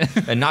 Yeah.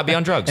 And not be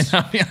on drugs.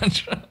 Not be on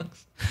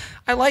drugs.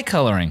 I like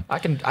coloring. I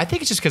think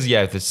it's just because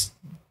this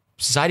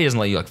society doesn't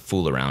let you like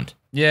fool around.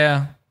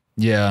 Yeah.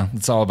 Yeah.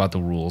 It's all about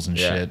the rules and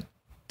Yeah. shit.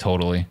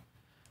 Totally.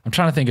 I'm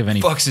trying to think of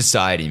any. Fuck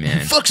society,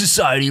 man. Fuck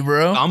society,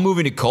 bro. I'm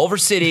moving to Culver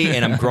City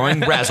and I'm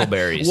growing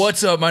razzleberries.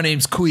 What's up? My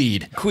name's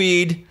Queed.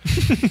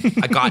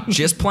 I got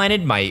just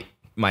planted my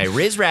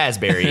Riz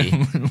raspberry.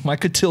 My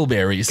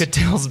Catilberries.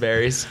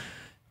 Catilsberries.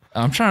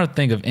 I'm trying to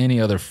think of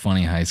any other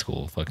funny high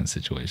school fucking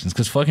situations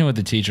because fucking with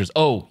the teachers.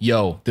 Oh,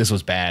 yo, this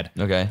was bad.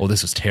 Okay. Oh,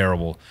 this was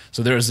terrible.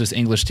 So there was this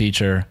English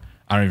teacher.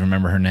 I don't even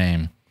remember her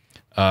name.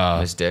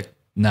 Miss Dick.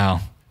 No,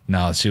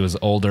 she was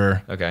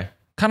older. Okay.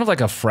 Kind of like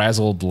a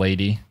frazzled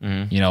lady.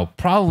 You know,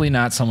 probably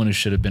not someone who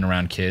should have been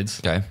around kids.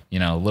 Okay. You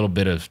know, a little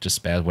bit of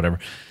just spaz, whatever.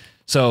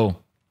 So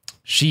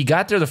she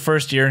got there the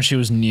first year and she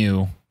was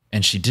new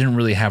and she didn't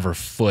really have her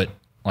foot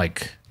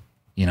like.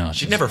 You know,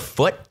 She never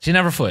foot. She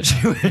never foot. She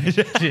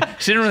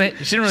didn't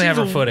really have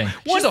her footing.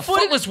 She's a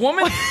footless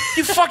woman.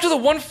 You fucked with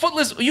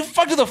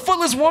a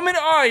footless woman.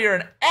 Oh, you're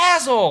an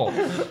asshole.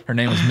 Her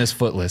name was Miss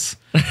Footless.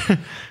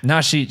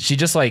 Now she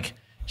just like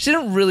she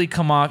didn't really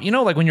come off. You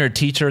know, like when you're a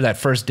teacher, that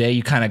first day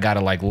you kind of got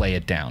to like lay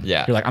it down.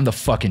 Yeah. You're like, I'm the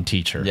fucking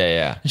teacher.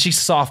 Yeah. And she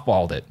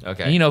softballed it.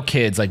 Okay. And you know,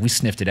 kids like we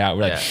sniffed it out.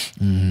 We're like,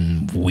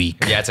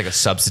 weak. Yeah, it's like a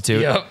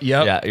substitute. Yep.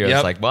 Yeah, you're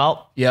just like,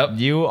 well, You're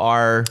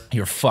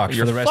you're fucked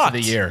for the rest fucked.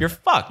 of the year. You're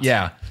fucked.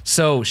 Yeah.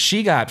 So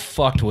she got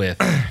fucked with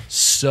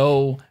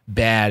so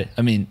bad.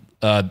 I mean,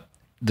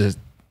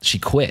 she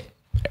quit.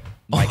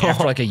 Like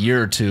after like a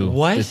year or two,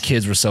 What? the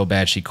kids were so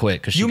bad she quit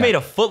because You made a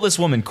footless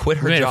woman quit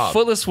her made job. a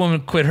footless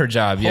woman quit her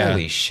job. Yeah.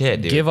 Holy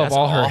shit, dude. Give up That's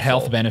all her awful.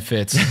 health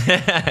benefits.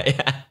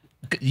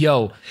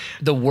 Yo,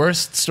 the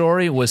worst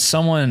story was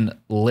someone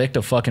licked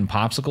a fucking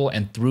popsicle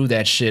and threw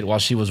that shit while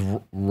she was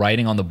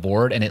writing on the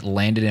board and it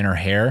landed in her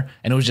hair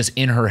and it was just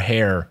in her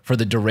hair for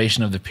the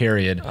duration of the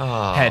period.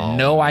 Had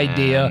no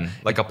idea.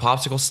 Like a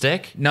popsicle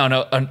stick? No.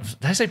 Did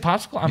I say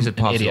popsicle? I'm said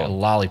an popsicle. idiot. A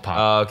lollipop.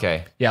 Oh,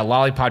 okay. Yeah,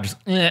 lollipop just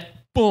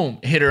boom,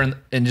 hit her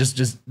and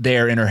just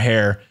there in her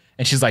hair.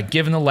 And she's like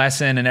giving the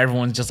lesson and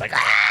everyone's just like,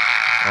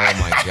 Oh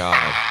my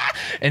God.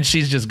 and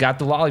she's just got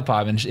the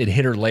lollipop and it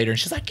hit her later and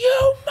she's like,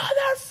 you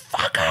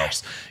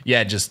motherfuckers.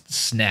 Yeah, it just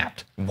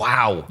snapped.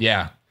 Wow.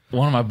 Yeah.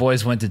 One of my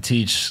boys went to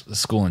teach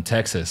school in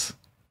Texas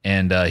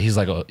and he's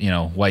like a,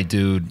 white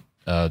dude,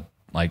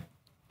 like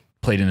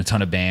played in a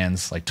ton of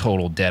bands, like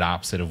total dead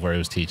opposite of where he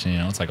was teaching,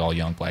 it's like all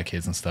young black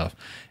kids and stuff.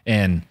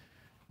 And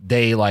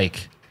they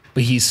like,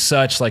 but he's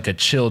such like a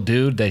chill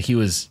dude that he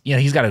was,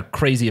 he's got a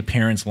crazy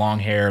appearance, long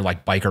hair,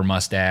 like biker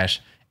mustache.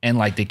 And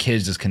like the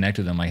kids just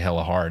connected with him like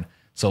hella hard.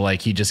 So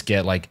like he just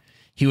get like,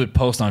 he would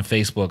post on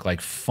Facebook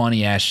like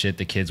funny ass shit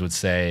the kids would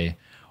say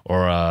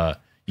or,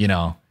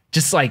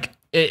 just like,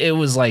 it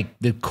was like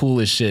the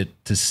coolest shit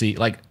to see.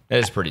 Like, That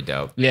is pretty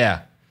dope.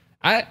 yeah.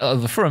 I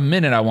for a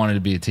minute, I wanted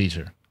to be a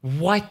teacher.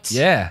 What?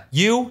 Yeah.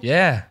 You?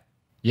 Yeah.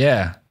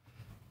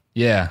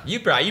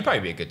 You'd probably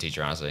be a good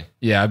teacher, honestly.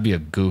 Yeah, I'd be a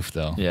goof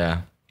though.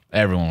 Yeah.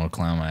 Everyone would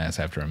clown my ass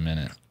after a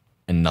minute.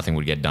 And nothing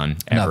would get done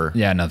ever.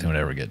 Nothing would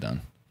ever get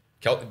done.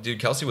 Dude,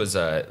 Kelsey was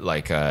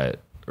like a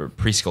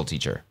preschool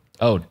teacher.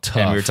 Oh, tough.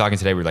 And we were talking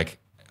today.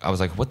 I was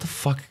like, what the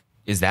fuck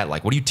is that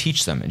like? What do you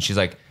teach them? And she's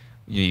like,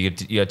 you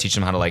gotta teach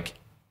them how to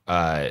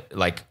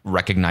like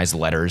recognize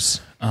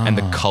letters and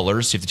the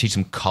colors. You have to teach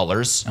them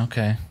colors.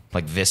 Okay.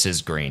 Like this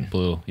is green.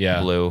 Blue.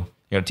 Yeah. Blue. You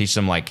gotta teach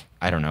them like,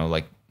 I don't know,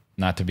 like,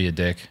 Not to be a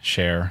dick.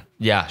 Share.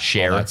 yeah,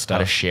 share. All that How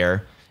to stuff.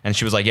 share. And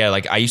she was like, yeah,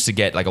 like I used to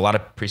get like a lot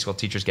of preschool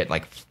teachers get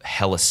like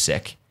hella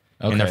sick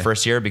in their Okay.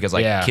 first year because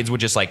like Yeah. kids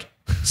would just like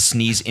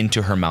sneeze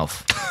into her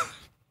mouth.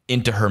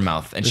 And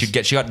she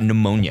got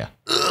pneumonia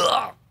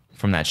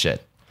from that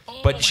shit.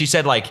 But she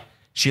said like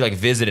she like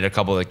visited a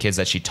couple of the kids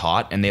that she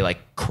taught and they like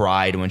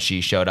cried when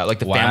she showed up. Like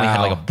the family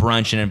had like a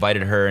brunch and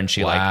invited her and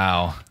she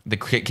Wow. like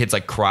the kids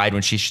like cried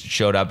when she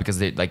showed up because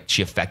they like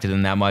she affected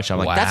them that much. I'm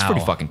like, that's pretty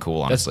Wow. fucking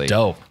cool, honestly.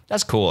 dope.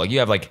 That's cool. Like you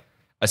have like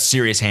a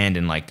serious hand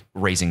in like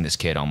raising this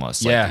kid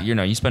almost. Like,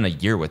 Yeah. you spend a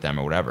year with them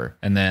or whatever.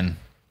 And then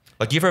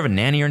Like you ever have a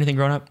nanny or anything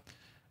growing up?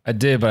 I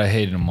did, but I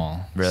hated them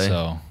all. Really?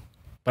 So,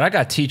 but I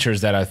got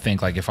teachers that I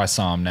think like if I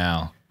saw them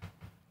now,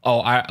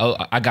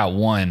 I got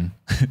one.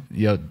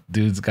 Yo,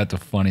 dude's got the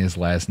funniest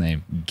last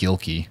name,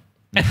 Gilkey.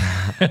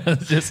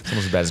 Just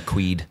Almost as bad as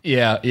Queed.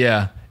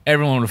 yeah.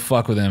 Everyone would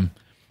fuck with him.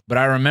 But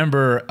I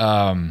remember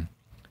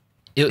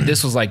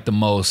this was like the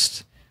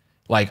most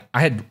like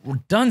I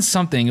had done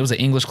something. It was an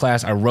English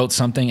class. I wrote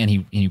something and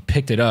he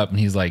picked it up and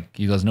he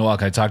goes, Noel,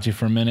 can I talk to you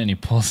for a minute? And he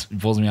pulls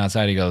me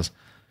outside. He goes,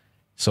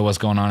 so what's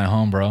going on at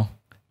home, bro?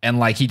 And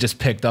like he just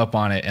picked up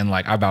on it and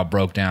like I about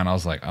broke down. I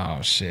was like,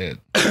 oh shit.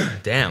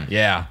 Damn.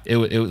 Yeah. It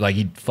like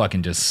he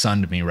fucking just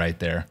sunned me right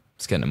there.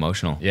 It's getting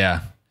emotional.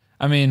 Yeah.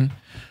 I mean,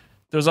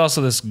 there's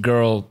also this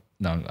girl.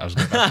 No, I was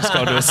going to just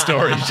go to a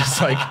story.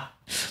 Just like,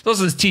 there's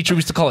also this teacher we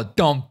used to call a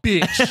dumb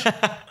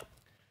bitch.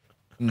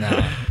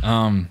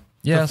 No.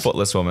 Yes.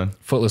 Footless woman.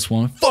 Footless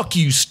woman. Fuck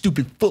you,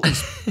 stupid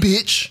footless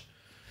bitch.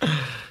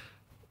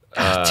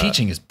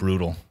 Teaching is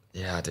brutal.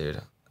 Yeah,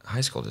 dude.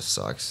 High school just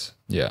sucks.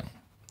 Yeah.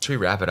 Should we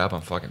wrap it up?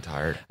 I'm fucking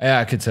tired. Yeah,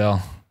 I could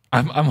tell.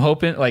 I'm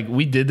hoping, like,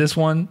 we did this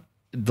one,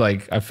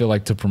 like, I feel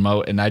like to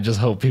promote, and I just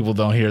hope people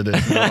don't hear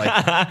this. They're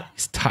like,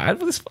 he's tired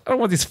of this. I don't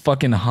want these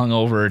fucking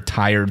hungover,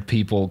 tired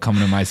people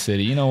coming to my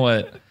city. You know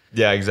what?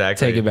 Yeah,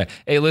 exactly. Take it back.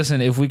 Hey,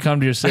 listen, if we come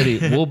to your city,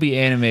 we'll be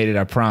animated,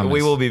 I promise.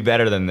 We will be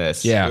better than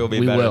this. Yeah, we will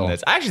be better than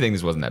this. I actually think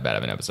this wasn't that bad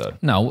of an episode.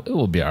 No, it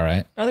will be all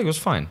right. I think it was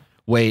fine.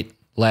 Wait,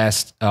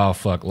 last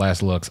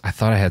looks. I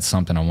thought I had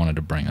something I wanted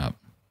to bring up.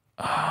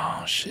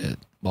 Oh, shit.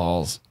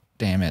 Balls.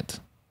 Damn it.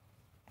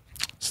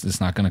 Is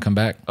this not going to come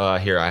back?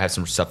 Here, I have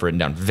some stuff written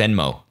down.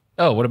 Venmo.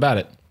 Oh, what about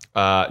it?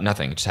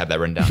 Nothing. Just have that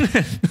written down.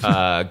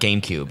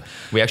 GameCube.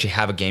 We actually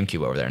have a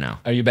GameCube over there now.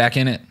 Are you back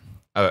in it?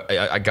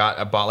 I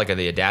bought like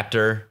the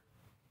adapter.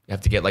 You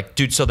have to get like,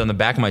 dude. So then the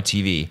back of my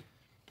TV,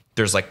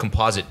 there's like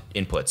composite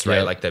inputs, right?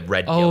 Yeah. Like the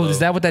red. Oh, yellow, is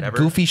that what that whatever.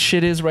 goofy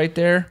shit is right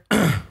there?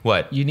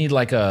 What? You need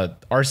like a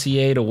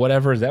RCA or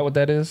whatever. Is that what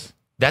that is?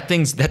 That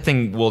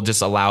thing will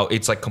just allow.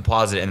 It's like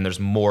composite, and then there's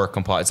more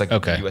composite. It's like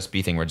Okay. a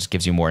USB thing where it just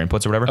gives you more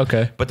inputs or whatever.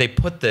 Okay. But they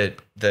put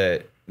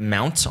the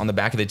mount on the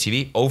back of the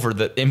TV over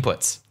the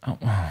inputs. Oh.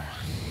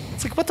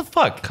 It's like, what the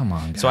fuck? Come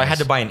on, So I guys. had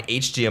to buy an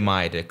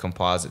HDMI to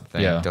composite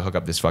thing Yeah. to hook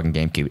up this fucking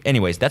GameCube.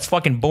 Anyways, that's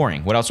fucking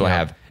boring. What else do I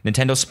have?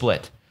 Nintendo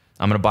Split.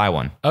 I'm going to buy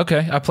one.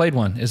 Okay, I played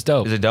one. It's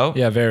dope. Is it dope?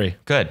 Yeah, very.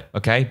 Good.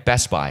 Okay.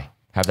 Best Buy.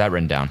 Have that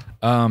written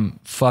down.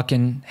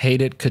 Fucking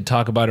hate it. Could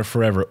talk about it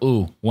forever.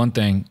 Ooh, one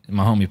thing.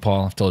 My homie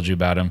Paul, I've told you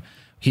about him.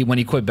 When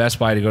he quit Best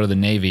Buy to go to the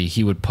Navy,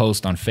 he would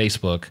post on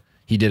Facebook.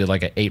 He did it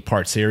like an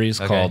 8-part series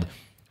called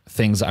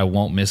 "Things I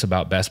Won't Miss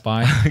About Best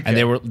Buy," and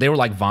they were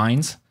like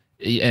Vines.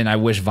 And I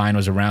wish Vine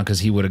was around because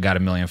he would have got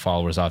 1 million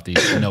followers off these.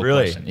 No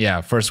Really? question.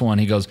 Yeah. First one,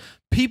 he goes,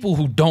 "People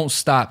who don't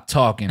stop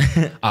talking.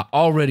 I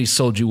already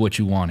sold you what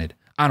you wanted.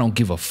 I don't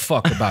give a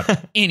fuck about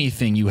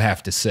anything you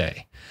have to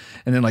say."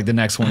 And then like the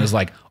next one is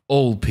like,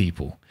 "Old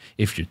people.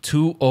 If you're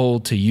too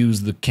old to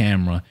use the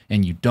camera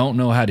and you don't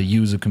know how to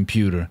use a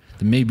computer,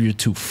 then maybe you're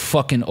too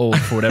fucking old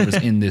for whatever's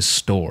in this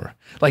store."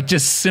 Like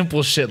just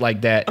simple shit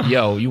like that.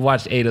 Yo, you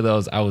watched 8 of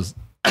those. This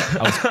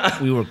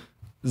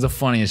is the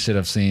funniest shit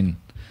I've seen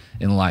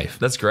in life.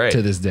 That's great.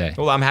 To this day.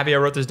 Well, I'm happy I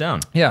wrote this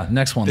down. Yeah,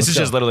 next one. This Let's is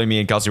go. just literally me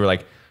and Kelsey were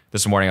like,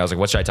 this morning I was like,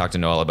 what should I talk to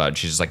Noel about? And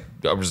she's just like,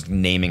 I was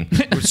naming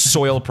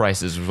soil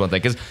prices was one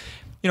thing. Because,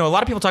 a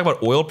lot of people talk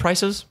about oil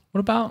prices. What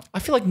about I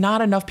feel like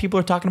not enough people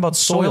are talking about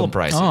soil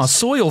prices. Oh,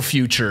 soil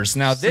futures.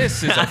 Now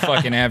this is a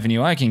fucking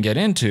avenue I can get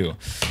into.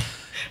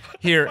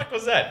 Here, What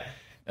was that?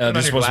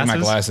 this your was my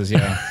glasses? glasses.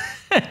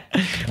 Yeah.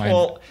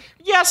 Well,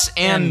 yes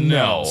and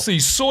no. See,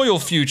 soil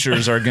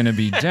futures are going to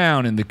be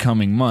down in the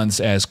coming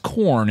months as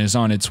corn is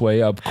on its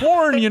way up.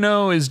 Corn,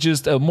 is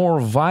just a more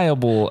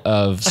viable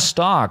of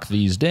stock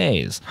these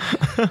days.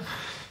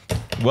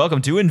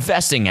 Welcome to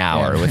Investing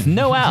Hour with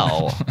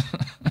Noel.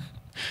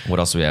 What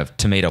else do we have?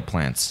 Tomato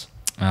plants.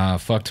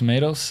 Fuck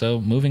tomatoes.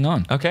 So moving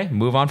on. Okay,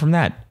 move on from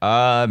that.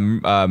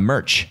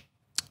 Merch.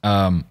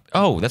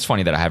 Oh, that's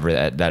funny that I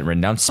have that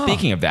written down.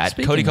 Speaking of that,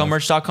 speaking of.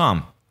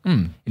 codykomerch.com.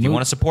 If you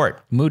want to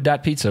support.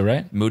 Mood.pizza,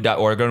 right?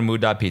 Or go to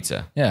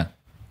mood.pizza. Yeah.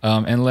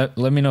 And let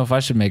me know if I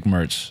should make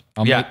merch.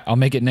 Yeah. I'll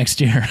make it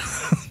next year.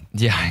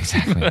 Yeah,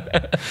 exactly.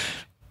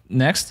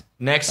 Next?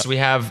 Next, we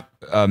have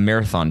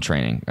marathon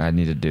training. I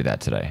need to do that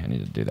today. I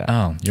need to do that.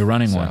 Oh, you're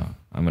running So one.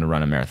 I'm going to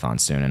run a marathon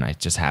soon, and I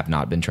just have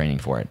not been training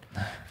for it.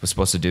 I was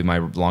supposed to do my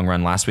long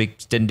run last week,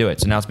 just didn't do it.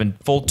 So now it's been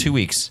full 2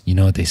 weeks. You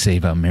know what they say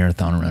about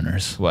marathon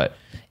runners? What?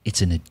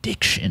 It's an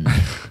addiction.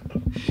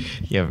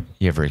 You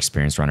ever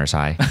experienced runner's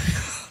high?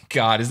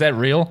 God, is that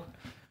real?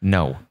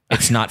 No,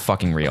 it's not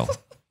fucking real.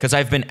 Because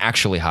I've been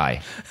actually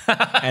high,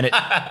 and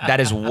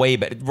that is way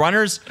better.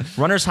 Runner's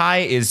high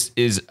is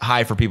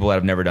high for people that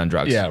have never done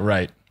drugs. Yeah,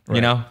 right.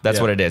 That's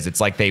Yeah. what it is.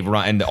 It's like they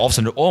run, and all of a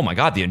sudden, oh my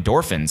god, the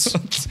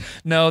endorphins.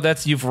 No,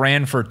 that's you've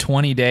ran for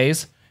 20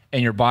 days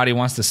and your body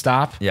wants to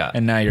stop. Yeah.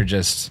 And now you're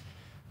just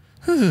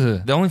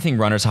The only thing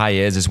runner's high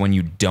is when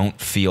you don't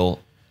feel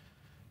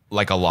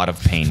like a lot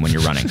of pain when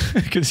you're running.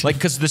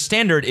 Because the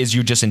standard is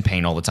you're just in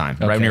pain all the time,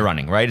 right? When Okay. you're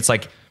running, right? It's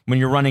like when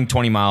you're running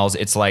 20 miles,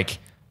 it's like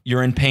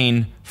you're in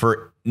pain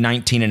for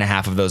 19 and a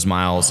half of those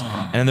miles.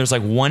 And then there's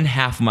like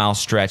 1/2 mile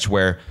stretch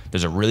where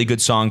there's a really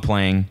good song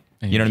playing.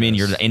 You know what I mean?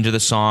 You're into the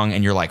song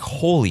and you're like,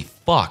 holy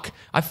fuck,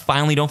 I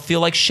finally don't feel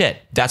like shit.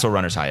 That's what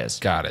runner's high is.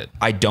 got it.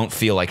 I don't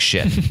feel like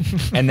shit.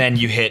 And then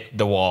you hit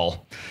the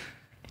wall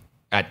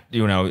at,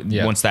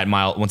 once that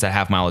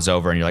 1/2 mile is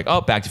over and you're like,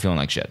 oh, back to feeling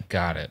like shit.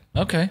 Got it.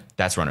 Okay.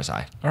 That's runner's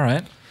high. All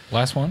right.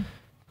 Last one.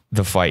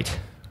 The fight.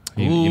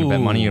 You gonna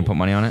bet money? You gonna put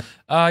money on it?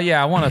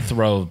 Yeah, I want to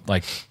throw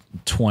like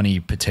 20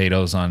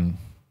 potatoes on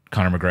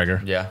Conor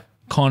McGregor. Yeah.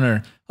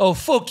 Conor, oh,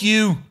 fuck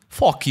you.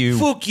 Fuck you.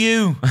 Fuck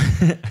you.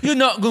 You're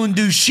not going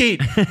to do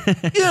shit.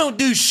 You don't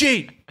do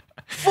shit.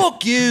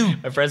 Fuck you.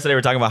 My friends today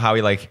were talking about how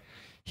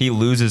he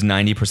loses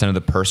 90% of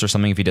the purse or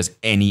something if he does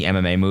any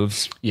MMA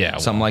moves. Yeah,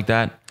 Something like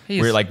that.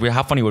 We're like,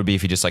 how funny would it be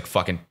if he just like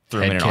fucking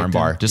threw him in an Head kicked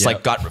armbar? him. Just Yep.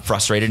 like got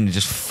frustrated and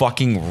just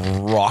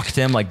fucking rocked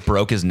him, like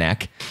broke his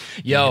neck.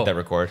 Yo. Hit that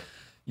record.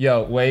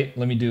 Yo, wait,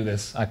 let me do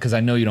this because I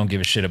know you don't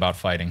give a shit about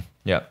fighting.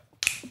 Yeah.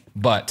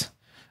 But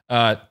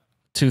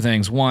two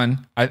things.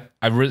 One, I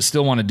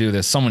still want to do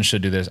this. Someone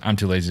should do this. I'm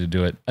too lazy to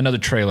do it. Another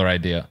trailer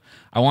idea.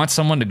 I want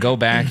someone to go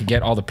back and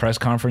get all the press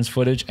conference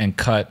footage and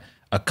cut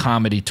a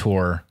comedy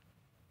tour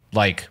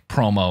like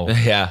promo.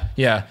 Yeah.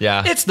 Yeah.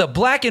 Yeah. It's the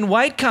Black and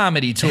White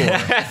Comedy Tour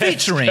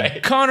featuring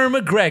Conor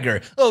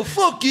McGregor. Oh,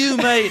 fuck you,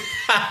 mate.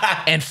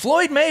 And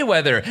Floyd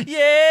Mayweather.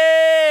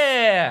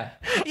 Yeah.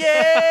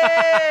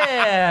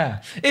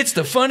 Yeah. It's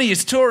the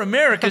funniest tour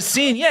America's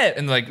seen yet.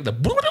 And like the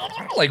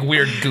like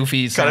weird,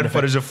 goofy sound Kind of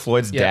footage of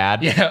Floyd's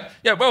dad. Yeah.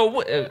 Yeah. Well,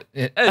 I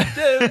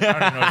don't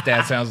even know what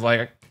dad sounds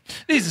like.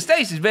 These are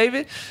Stacy's,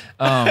 baby.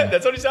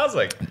 That's what he sounds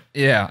like.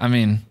 Yeah. I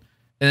mean,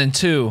 and then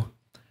 2,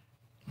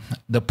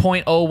 the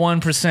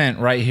 0.01%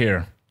 right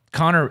here.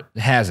 Conor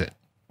has it.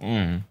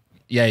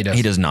 Yeah, he does.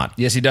 He does not.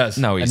 Yes, he does.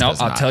 No, he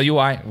does I'll not. tell you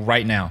why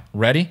right now.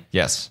 Ready?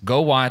 Yes.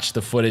 Go watch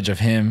the footage of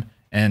him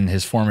and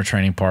his former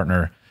training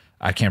partner.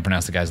 I can't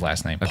pronounce the guy's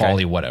last name.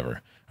 Paulie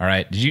whatever. All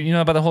right. Did you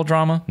know about the whole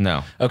drama?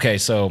 No. Okay,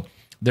 so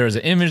there was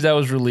an image that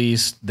was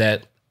released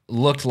that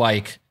looked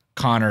like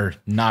Conor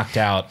knocked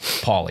out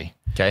Paulie.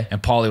 Okay.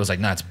 And Paulie was like,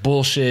 nah, it's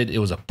bullshit. It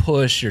was a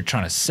push. You're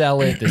trying to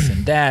sell it, this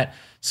and that.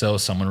 So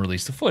someone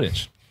released the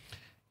footage.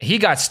 He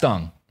got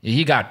stung.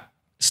 He got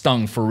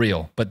stung for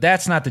real. But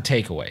that's not the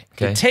takeaway.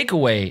 Okay. The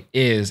takeaway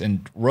is,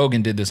 and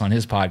Rogan did this on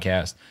his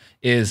podcast,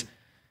 is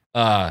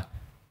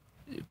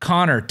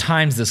Conor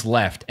times this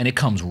left and it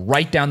comes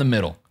right down the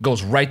middle,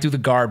 goes right through the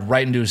guard,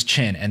 right into his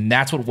chin. And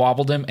that's what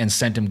wobbled him and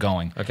sent him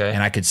going. Okay.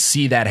 And I could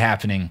see that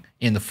happening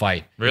in the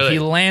fight. Really? If he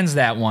lands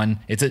that one,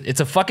 it's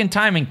a fucking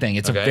timing thing.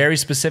 It's a very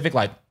specific,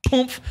 like,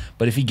 poomph.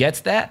 But if he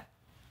gets that,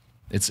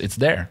 it's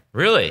there.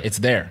 Really? It's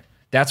there.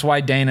 That's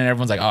why Dana and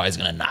everyone's like, oh, he's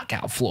gonna knock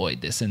out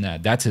Floyd, this and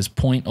that. That's his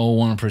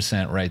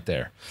 0.01% right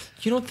there.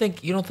 You don't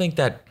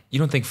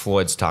think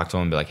Floyd's talked to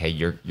him and be like, hey,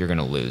 you're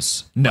gonna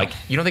lose? No. Like,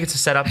 you don't think it's a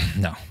setup?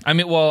 No, I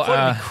mean, well, Floyd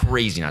would be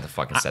crazy not to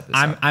fucking set this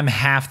up. I'm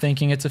half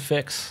thinking it's a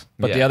fix,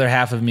 but the Yeah. other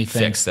half of me Fix,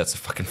 thinks, that's a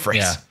fucking phrase.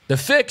 yeah, the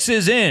fix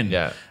is in.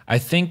 Yeah. I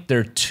think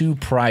they're too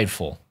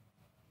prideful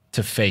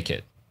to fake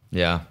it.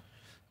 Yeah.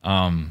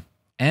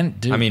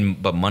 And dude, I mean,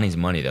 but money's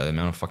money though. The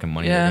amount of fucking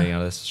money Yeah. they're getting out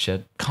of this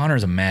shit.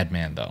 Connor's a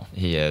madman though.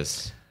 He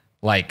is.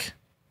 Like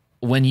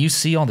when you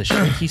see all the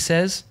shit he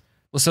says.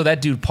 Well, so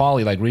that dude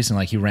Paulie, like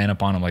recently, like he ran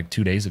up on him like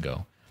 2 days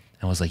ago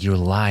and was like, "You're a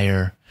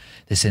liar,"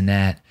 this and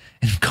that.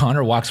 And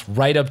Conor walks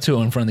right up to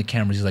him in front of the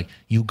cameras. He's like,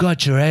 "You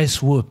got your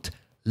ass whooped.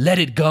 Let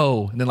it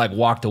go." And then like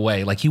walked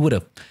away. Like he would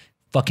have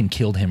fucking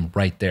killed him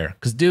right there.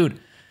 Because dude,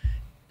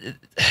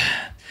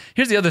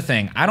 here's the other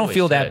thing. I don't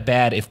feel that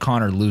bad if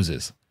Conor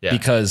loses. Yeah.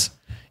 Because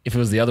if it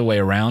was the other way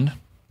around,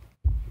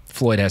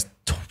 Floyd has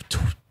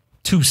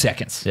 2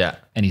 seconds. Yeah.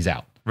 And he's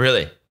out.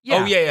 Really? Yeah.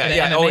 Oh yeah, In yeah, the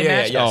yeah. Oh MMA yeah,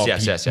 match? yeah. Oh,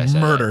 Yes.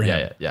 murder yeah,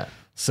 him. Yeah.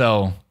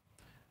 So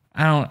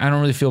I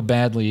don't really feel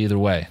badly either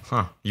way.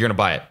 Huh. You're gonna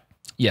buy it?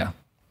 Yeah.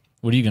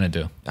 What are you gonna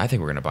do? I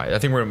think we're gonna buy it. I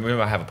think we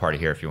might have a party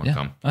here if you want to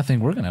come. I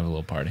think we're gonna have a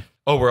little party.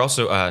 Oh, we're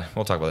also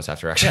we'll talk about this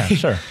after actually.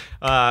 Yeah, sure.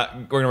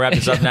 We're gonna wrap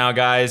this up now,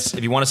 guys.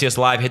 If you want to see us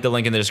live, hit the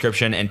link in the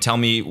description and tell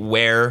me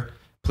where.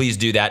 Please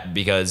do that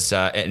because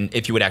and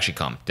if you would actually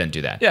come, then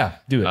do that. Yeah,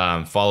 do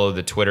it. Follow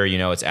the Twitter. You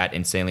know it's at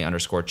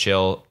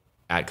insanely_chill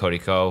at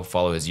codyko.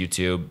 Follow his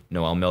YouTube,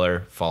 Noel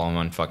Miller. Follow him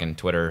on fucking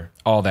Twitter,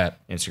 All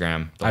that.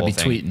 Instagram. The I'd whole be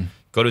thing. tweeting.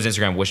 Go to his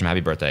Instagram. Wish him happy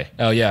birthday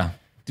Oh yeah.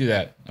 Do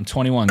that. I'm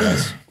 21,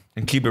 guys.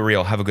 and keep it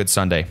real. Have a good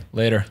Sunday.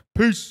 Later.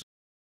 Peace.